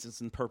reasons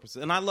and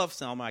purposes, and I love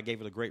Selma. I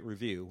gave it a great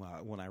review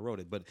when I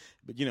wrote it. But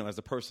as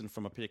a person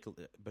from a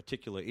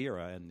particular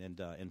era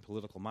and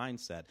political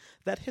mindset,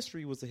 that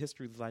history was the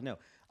history that I know.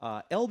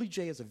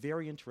 LBJ is a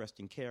very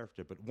interesting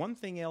character, but one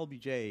thing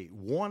LBJ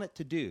wanted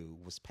to do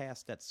was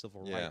pass that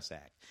Civil Rights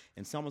Act,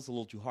 and Selma's a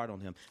little too hard on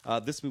him.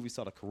 This movie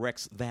sort of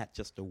corrects that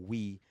just a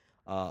wee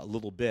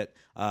little bit.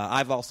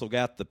 I've also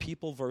got The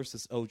People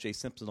versus O.J.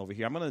 Simpson over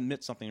here. I'm going to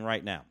admit something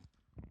right now.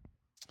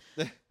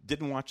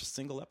 Didn't watch a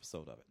single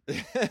episode of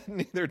it.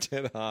 Neither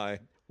did I.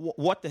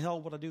 What the hell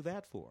would I do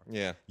that for?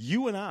 Yeah.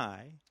 You and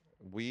I,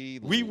 we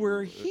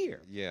were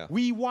here. Yeah.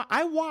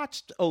 I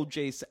watched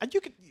O.J.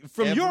 You could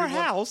your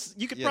house.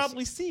 You could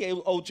probably see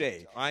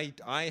O.J. I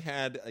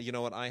had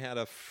I had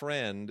a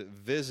friend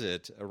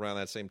visit around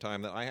that same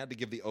time that I had to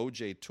give the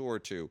O.J. tour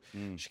to.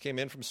 She came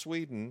in from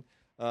Sweden.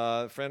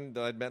 A friend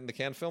that I'd met in the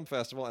Cannes Film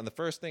Festival, and the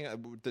first thing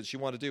that she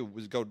wanted to do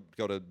was go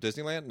to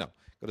Disneyland. No.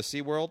 Go to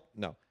SeaWorld.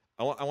 No.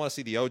 I want to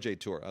see the OJ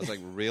tour. I was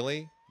like,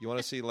 really? You want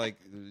to see like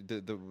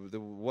the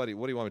what do you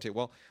want me to take?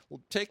 Well,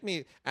 take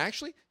me.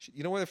 Actually,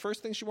 you know where the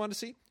first thing she wanted to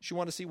see? She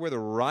wanted to see where the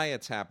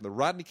riots happened, the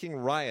Rodney King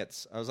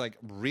riots. I was like,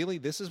 really?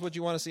 This is what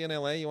you want to see in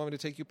L.A.? You want me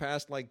to take you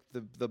past like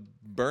the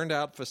burned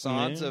out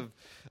facades of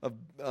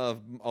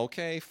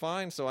okay,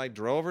 fine. So I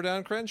drove her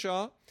down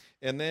Crenshaw.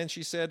 And then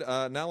she said,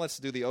 now let's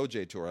do the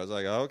OJ tour. I was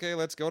like, okay,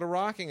 let's go to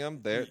Rockingham.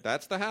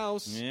 That's the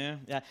house. Yeah.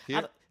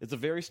 It's a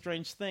very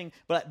strange thing.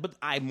 But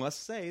I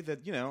must say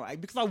that,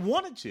 because I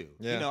wanted to.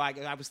 Yeah.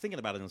 I was thinking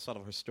about it in sort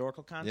of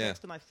historical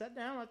context, and I sat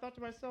down and I thought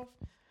to myself,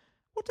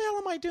 what the hell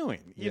am I doing?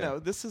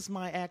 This is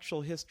my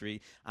actual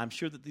history. I'm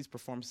sure that these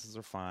performances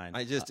are fine.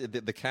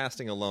 The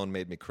casting alone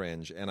made me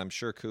cringe, and I'm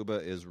sure Cuba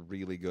is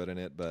really good in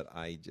it, but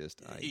I can't.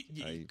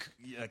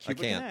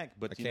 Act,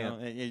 but I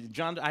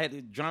can't. I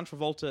had John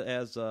Travolta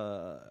as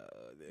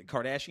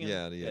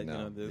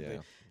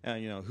Kardashian.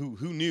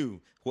 Who knew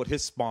what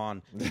his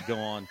spawn would go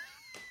on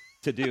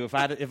to do? If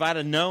I'd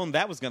have known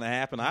that was going to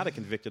happen, I'd have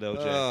convicted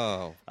OJ.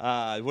 Oh,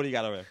 what do you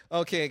got over there?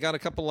 Okay, I got a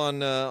couple on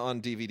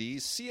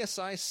DVDs.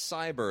 CSI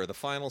Cyber, the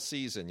final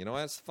season. You know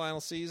why it's the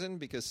final season?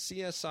 Because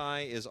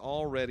CSI is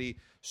already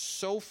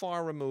so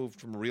far removed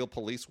from real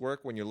police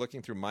work when you're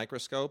looking through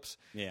microscopes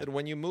that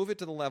when you move it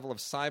to the level of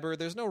cyber,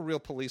 there's no real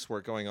police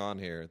work going on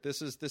here.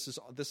 This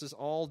is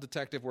all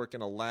detective work in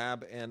a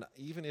lab, and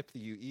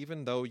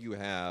even though you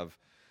have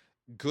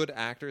good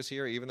actors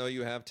here, even though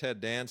you have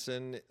Ted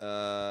Danson,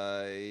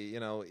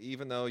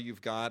 even though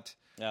you've got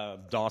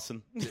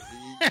Dawson.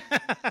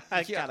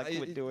 I gotta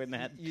quit doing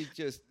that.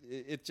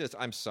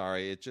 I'm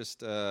sorry.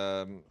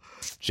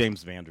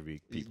 James Van Der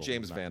Beek.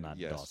 James Van Der Beek.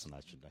 Yes. Dawson. I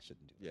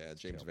shouldn't do. Yeah,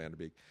 James Van Der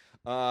Beek.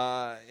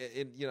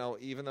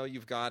 Even though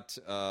you've got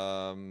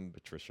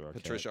Patricia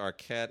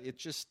Arquette,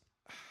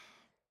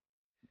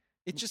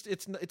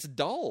 it's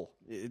dull.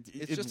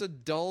 It's just a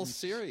dull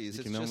series.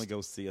 You can only go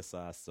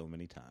CSI so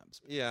many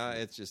times. Yeah,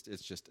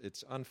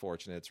 it's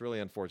unfortunate. It's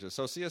really unfortunate.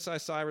 So CSI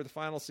Cyber, the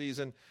final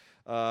season,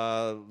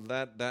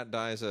 that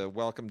dies a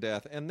welcome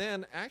death. And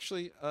then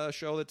actually a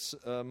show that's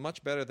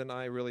much better than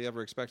I really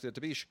ever expected it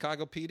to be,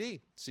 Chicago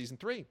PD, season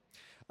 3.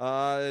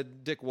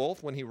 Dick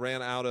Wolf, when he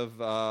ran out of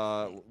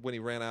Law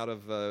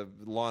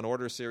and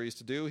Order series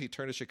to do, he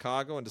turned to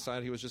Chicago and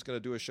decided he was just going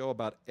to do a show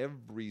about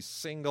every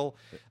single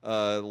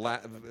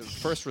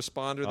first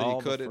responder that he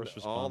could,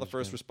 all the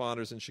first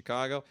responders in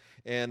Chicago.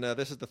 And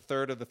this is the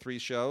third of the 3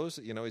 shows.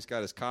 He's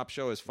got his cop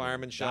show, his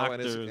fireman show,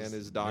 and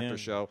his doctor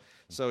show.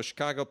 So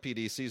Chicago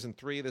PD season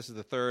 3. This is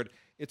the third.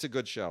 It's a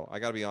good show. I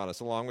got to be honest.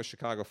 Along with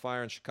Chicago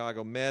Fire and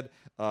Chicago Med,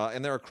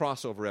 and there are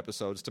crossover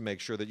episodes to make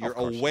sure that you're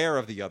aware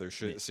of the other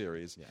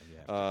series.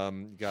 Yeah,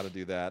 you got to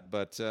do that.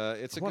 But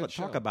it's a I good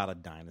show. Talk about a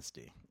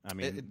dynasty. I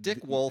mean, Dick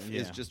Wolf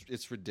is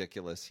just—it's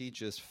ridiculous. He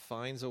just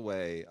finds a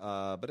way.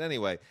 But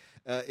anyway,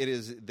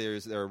 there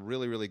are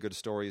really, really good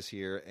stories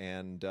here,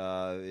 and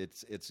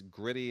it's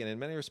gritty, and in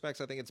many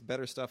respects, I think it's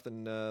better stuff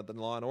than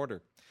Law and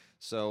Order.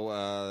 So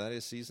that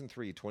is season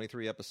 3,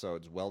 23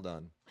 episodes. Well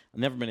done. I've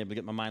never been able to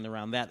get my mind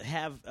around that.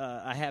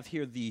 I have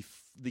here the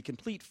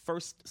complete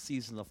first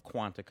season of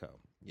Quantico.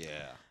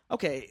 Yeah.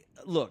 Okay,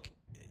 look,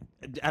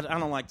 I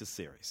don't like this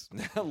series.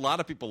 A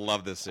lot of people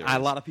love this series. A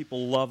lot of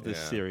people love this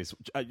series.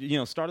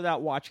 Started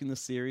out watching the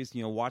series,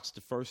 watched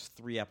the first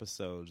 3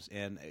 episodes,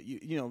 and,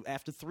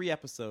 after 3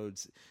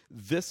 episodes,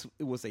 this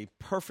was a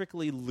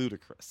perfectly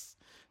ludicrous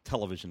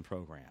television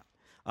program.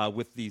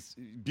 With these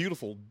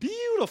beautiful,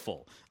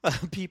 beautiful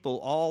people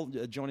all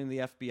joining the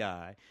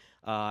FBI.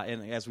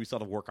 And as we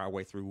sort of work our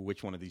way through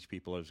which one of these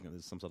people is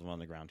some sort of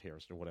underground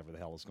terrorist or whatever the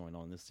hell is going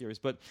on in this series.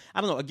 But I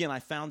don't know. Again, I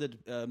found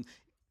it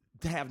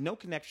to have no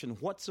connection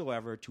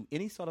whatsoever to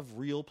any sort of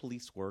real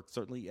police work,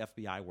 certainly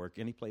FBI work,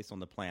 any place on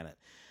the planet.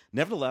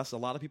 Nevertheless, a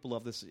lot of people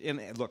love this.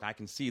 And look, I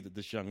can see that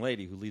this young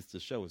lady who leads the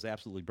show is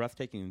absolutely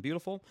breathtaking and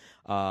beautiful,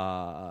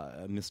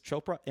 Miss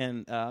Chopra.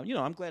 And,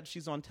 I'm glad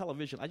she's on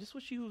television. I just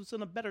wish she was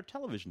in a better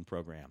television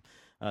program.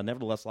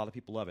 Nevertheless, a lot of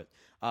people love it.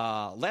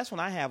 Last one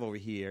I have over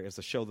here is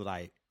a show that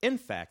I, in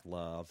fact,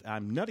 love.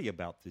 I'm nutty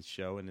about this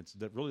show, and it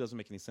really doesn't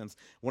make any sense.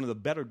 One of the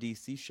better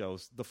DC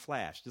shows, The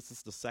Flash. This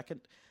is the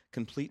second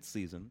complete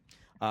season.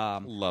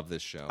 Love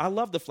this show. I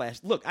love The Flash.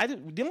 Look, the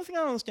only thing I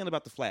don't understand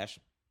about The Flash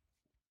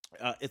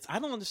I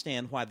don't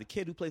understand why the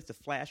kid who plays the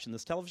Flash in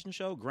this television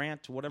show,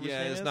 Grant, whatever his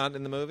name is, not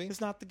in the movie.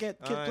 It's not the kid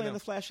playing the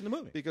Flash in the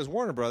movie. Because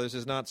Warner Brothers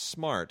is not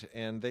smart,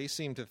 and they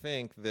seem to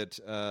think that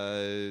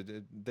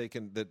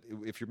that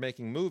if you're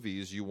making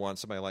movies, you want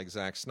somebody like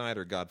Zack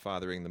Snyder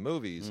godfathering the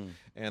movies,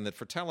 and that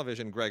for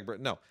television, Greg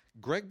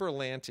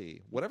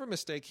Berlanti, whatever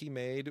mistake he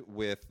made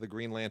with the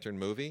Green Lantern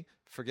movie,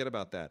 forget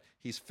about that.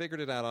 He's figured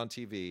it out on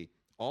TV.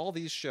 All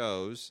these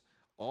shows.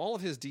 All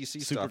of his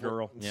DC stuff,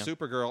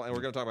 Supergirl, and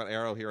we're going to talk about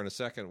Arrow here in a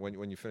second.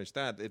 When you finish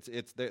that,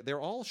 they're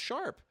all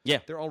sharp. Yeah,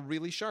 they're all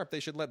really sharp. They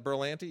should let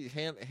Berlanti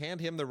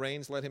hand him the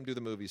reins, let him do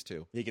the movies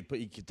too. He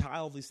could tie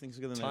all these things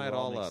together. Tie it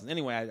all up.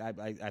 Anyway,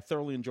 I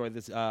thoroughly enjoyed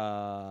this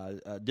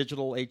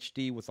digital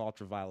HD with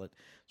ultraviolet,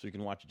 so you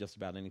can watch it just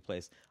about any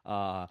place.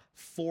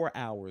 4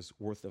 hours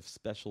worth of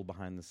special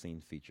behind the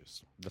scene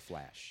features. The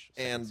Flash,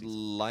 and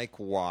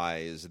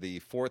likewise, the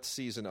 4th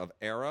season of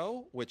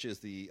Arrow, which is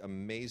the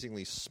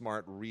amazingly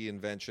smart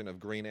reinvention of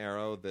Green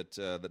Arrow that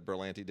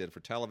Berlanti did for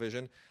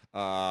television,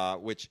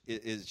 which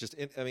is just.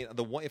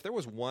 If there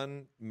was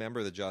one member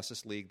of the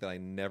Justice League that I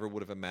never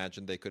would have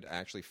imagined they could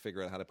actually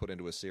figure out how to put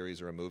into a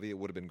series or a movie, it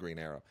would have been Green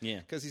Arrow. Yeah,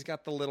 because he's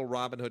got the little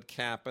Robin Hood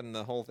cap and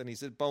the whole thing. He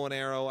said bow and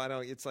arrow.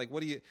 It's like,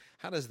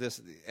 how does this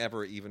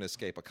ever even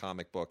escape a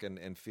comic book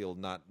and feel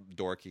not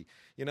dorky?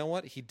 You know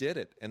what? He did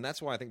it, and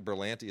that's why I think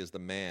Berlanti is the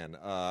man.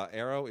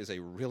 Arrow is a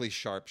really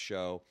sharp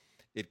show.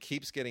 It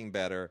keeps getting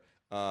better.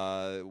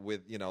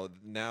 With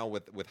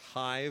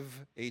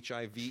Hive,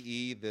 HIVE,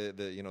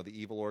 the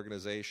evil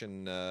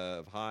organization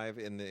of Hive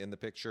in the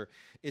picture,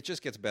 it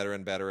just gets better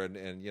and better.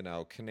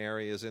 And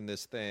Canary is in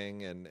this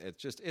thing, and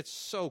it's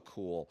so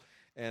cool,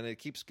 and it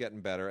keeps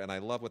getting better. And I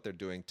love what they're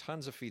doing.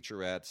 Tons of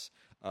featurettes.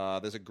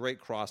 There's a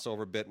great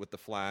crossover bit with The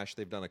Flash.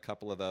 They've done a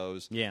couple of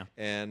those. Yeah.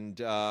 And,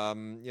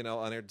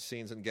 unaired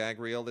scenes and gag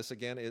reel. This,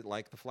 again,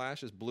 like The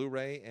Flash, is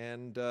Blu-ray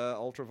and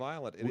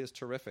ultraviolet. It is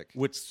terrific.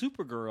 With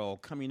Supergirl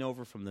coming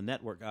over from the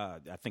network, I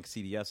think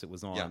CBS it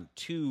was on,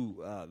 to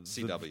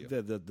CW.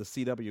 The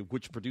CW,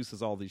 which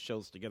produces all these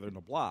shows together in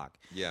a block.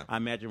 Yeah. I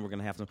imagine we're going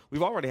to have some.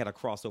 We've already had a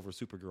crossover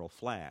Supergirl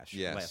Flash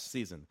last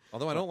season.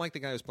 Although I don't like the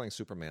guy who's playing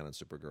Superman in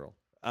Supergirl.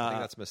 I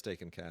think that's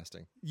mistaken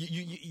casting.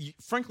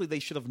 Frankly, they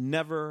should have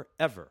never,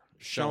 ever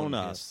shown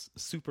us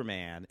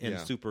Superman in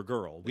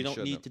Supergirl. We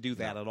don't need to do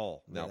that at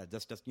all. No.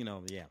 That's just,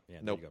 Nope, there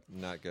you go.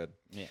 Not good.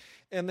 Yeah.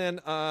 And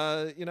then,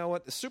 you know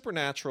what?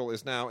 Supernatural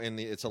is now in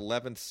its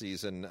 11th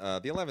season.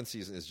 The 11th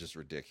season is just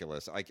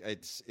ridiculous.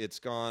 It's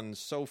gone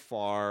so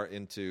far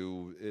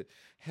into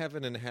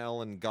heaven and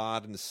hell and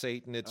God and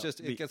Satan. It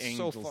gets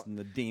so far. And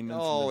the demons.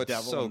 Oh, and the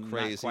it's devil, so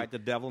crazy. Not quite the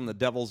devil and the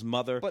devil's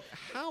mother. But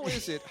how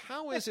is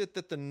it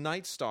that the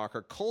Night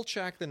Stalker,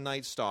 Kolchak the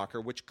Night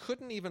Stalker, which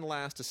couldn't even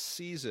last a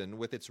season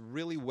with its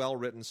really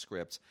well-written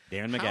scripts,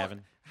 Darren McGavin.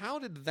 How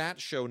did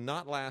that show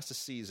not last a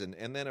season,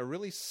 and then a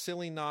really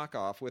silly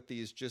knockoff with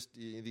these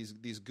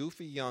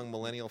goofy young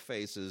millennial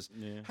faces?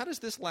 Yeah. How does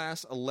this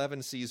last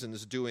 11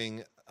 seasons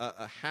doing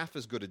a half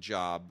as good a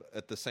job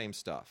at the same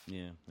stuff?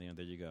 Yeah,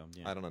 there you go.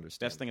 Yeah. I don't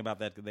understand. Best thing about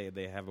that,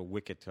 they have a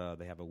wicked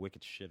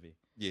chivy.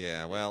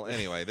 Yeah. Well,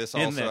 anyway, this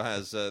also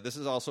has this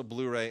is also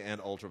Blu-ray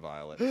and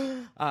ultraviolet.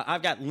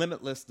 I've got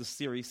Limitless, the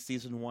series,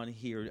 season 1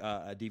 here,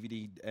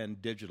 DVD and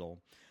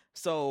digital.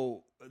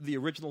 So the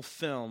original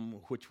film,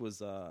 which was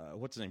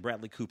what's his name,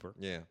 Bradley Cooper,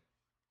 yeah,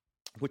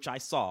 which I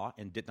saw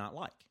and did not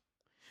like.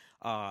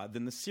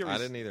 Then the series, I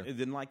didn't either. I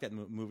didn't like that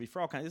movie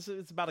for all kinds.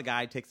 It's about a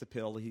guy who takes a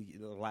pill.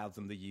 It allows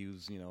him to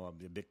use, a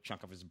big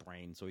chunk of his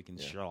brain so he can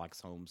Sherlock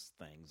Holmes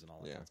things and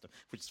all that kind of stuff.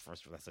 Which is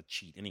first, that's a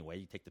cheat anyway.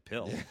 You take the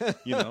pill,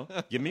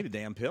 give me the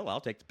damn pill.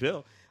 I'll take the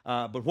pill.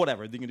 But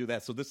whatever, you can do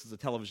that. So this is a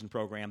television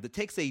program that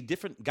takes a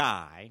different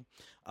guy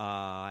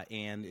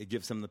and it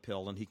gives him the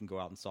pill, and he can go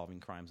out and solving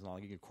crimes and all.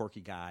 He's a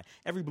quirky guy.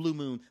 Every blue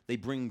moon, they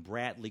bring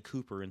Bradley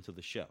Cooper into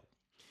the show.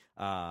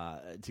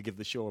 To give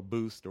the show a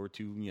boost, or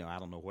to I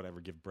don't know,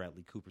 whatever, give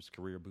Bradley Cooper's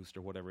career boost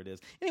or whatever it is.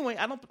 Anyway,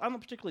 I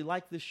don't particularly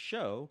like this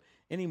show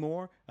any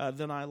more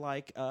than I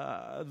like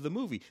the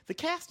movie. The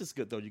cast is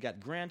good though. You got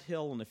Grant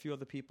Hill and a few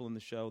other people in the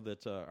show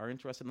that are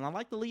interested, and I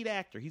like the lead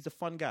actor. He's a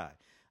fun guy.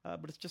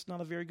 But it's just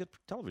not a very good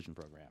television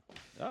program.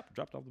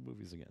 Dropped all the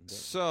movies again.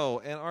 So,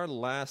 and our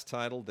last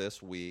title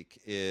this week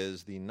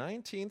is the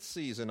 19th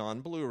season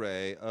on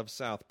Blu-ray of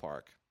South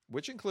Park,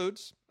 which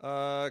includes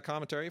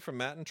commentary from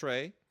Matt and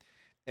Trey.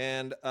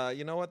 And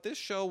you know what? This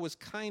show was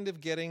kind of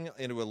getting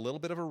into a little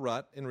bit of a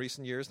rut in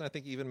recent years, and I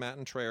think even Matt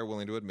and Trey are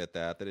willing to admit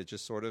that it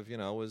just sort of,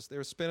 they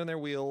were spinning their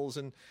wheels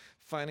and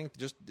finding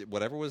just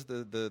whatever was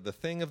the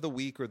thing of the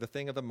week or the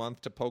thing of the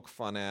month to poke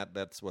fun at,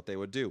 that's what they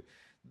would do.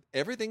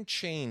 Everything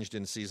changed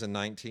in season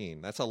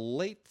 19. That's a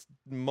late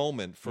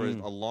moment for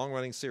a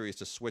long-running series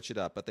to switch it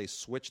up, but they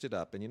switched it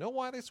up. And you know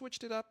why they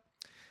switched it up?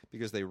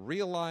 Because they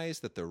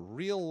realized that the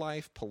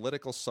real-life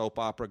political soap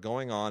opera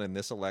going on in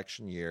this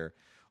election year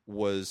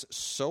was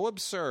so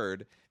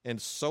absurd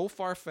and so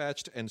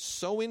far-fetched and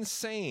so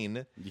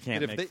insane you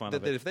can't make fun of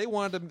it. That if they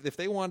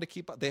wanted to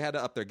keep up, they had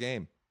to up their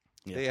game.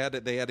 Yeah.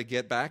 They had to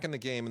get back in the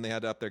game, and they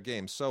had to up their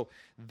game. So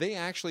they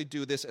actually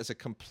do this as a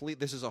complete.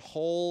 This is a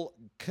whole.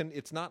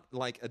 It's not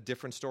like a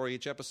different story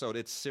each episode.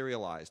 It's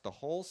serialized. The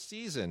whole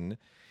season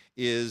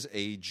is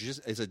a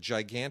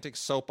gigantic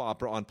soap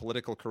opera on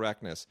political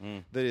correctness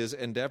that is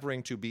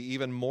endeavoring to be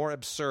even more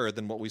absurd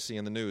than what we see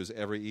in the news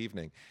every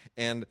evening.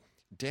 And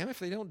damn if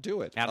they don't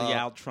do it.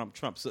 Out, Trump.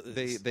 So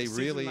they season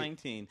really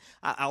 19.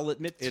 I'll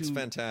admit it's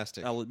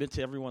fantastic. I'll admit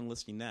to everyone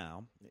listening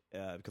now,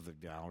 because I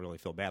don't really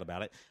feel bad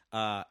about it,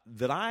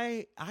 that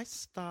I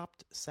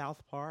stopped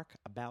South Park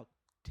about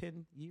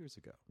 10 years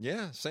ago.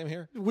 Yeah, same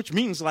here. Which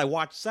means that I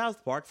watched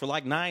South Park for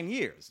like 9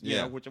 years.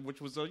 Yeah. Which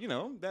was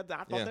that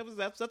I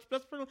thought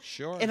that's pretty.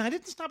 Sure. And I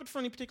didn't stop it for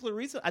any particular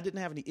reason. I didn't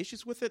have any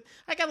issues with it.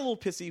 I got a little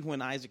pissy when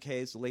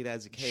the late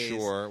Isaac Hayes.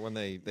 Sure, when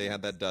they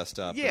had that dust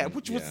up. Yeah,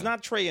 which was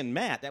not Trey and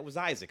Matt. That was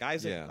Isaac.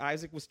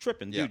 Isaac was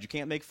tripping. Yeah. Dude, you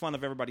can't make fun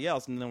of everybody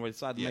else, and then when we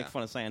decided to make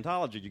fun of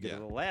Scientology, you get a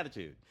little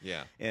attitude.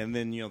 Yeah. And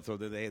then, so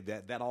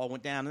that all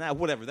went down, and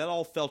whatever. That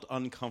all felt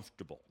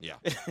uncomfortable. Yeah.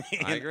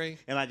 I agree.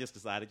 And I just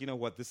decided, you know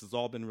what, this has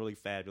all been really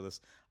fabulous.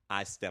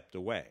 I stepped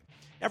away.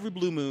 Every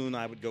blue moon,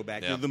 I would go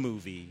back to the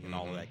movie and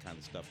all of that kind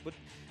of stuff. But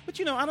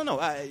I don't know.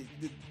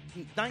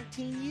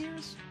 19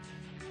 years?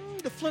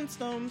 The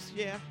Flintstones,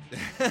 yeah.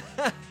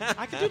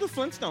 I could do the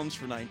Flintstones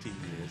for 19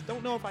 years.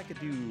 Don't know if I could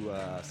do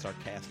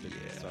sarcastic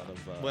sort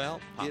of pop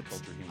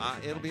culture humor.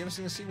 It'll be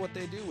interesting to see what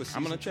they do with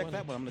season 20. I'm going to check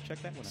that one. I'm going to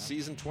check that one out.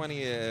 Season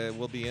 20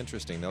 will be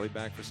interesting. They'll be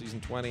back for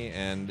season 20.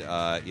 And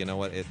you know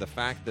what? The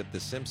fact that The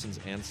Simpsons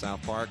and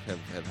South Park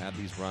have had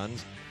these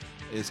runs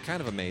is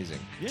kind of amazing.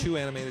 Yeah. 2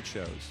 animated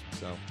shows.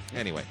 So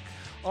anyway.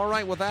 All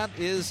right, well, that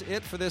is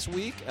it for this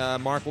week.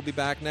 Mark will be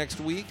back next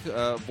week,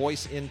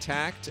 voice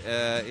intact,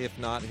 if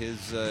not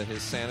his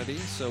sanity.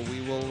 So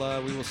we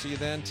will see you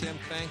then. Tim,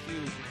 thank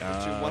you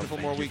for 2 wonderful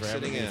more weeks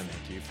sitting in.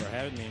 Thank you for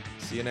having me.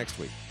 See you next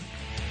week.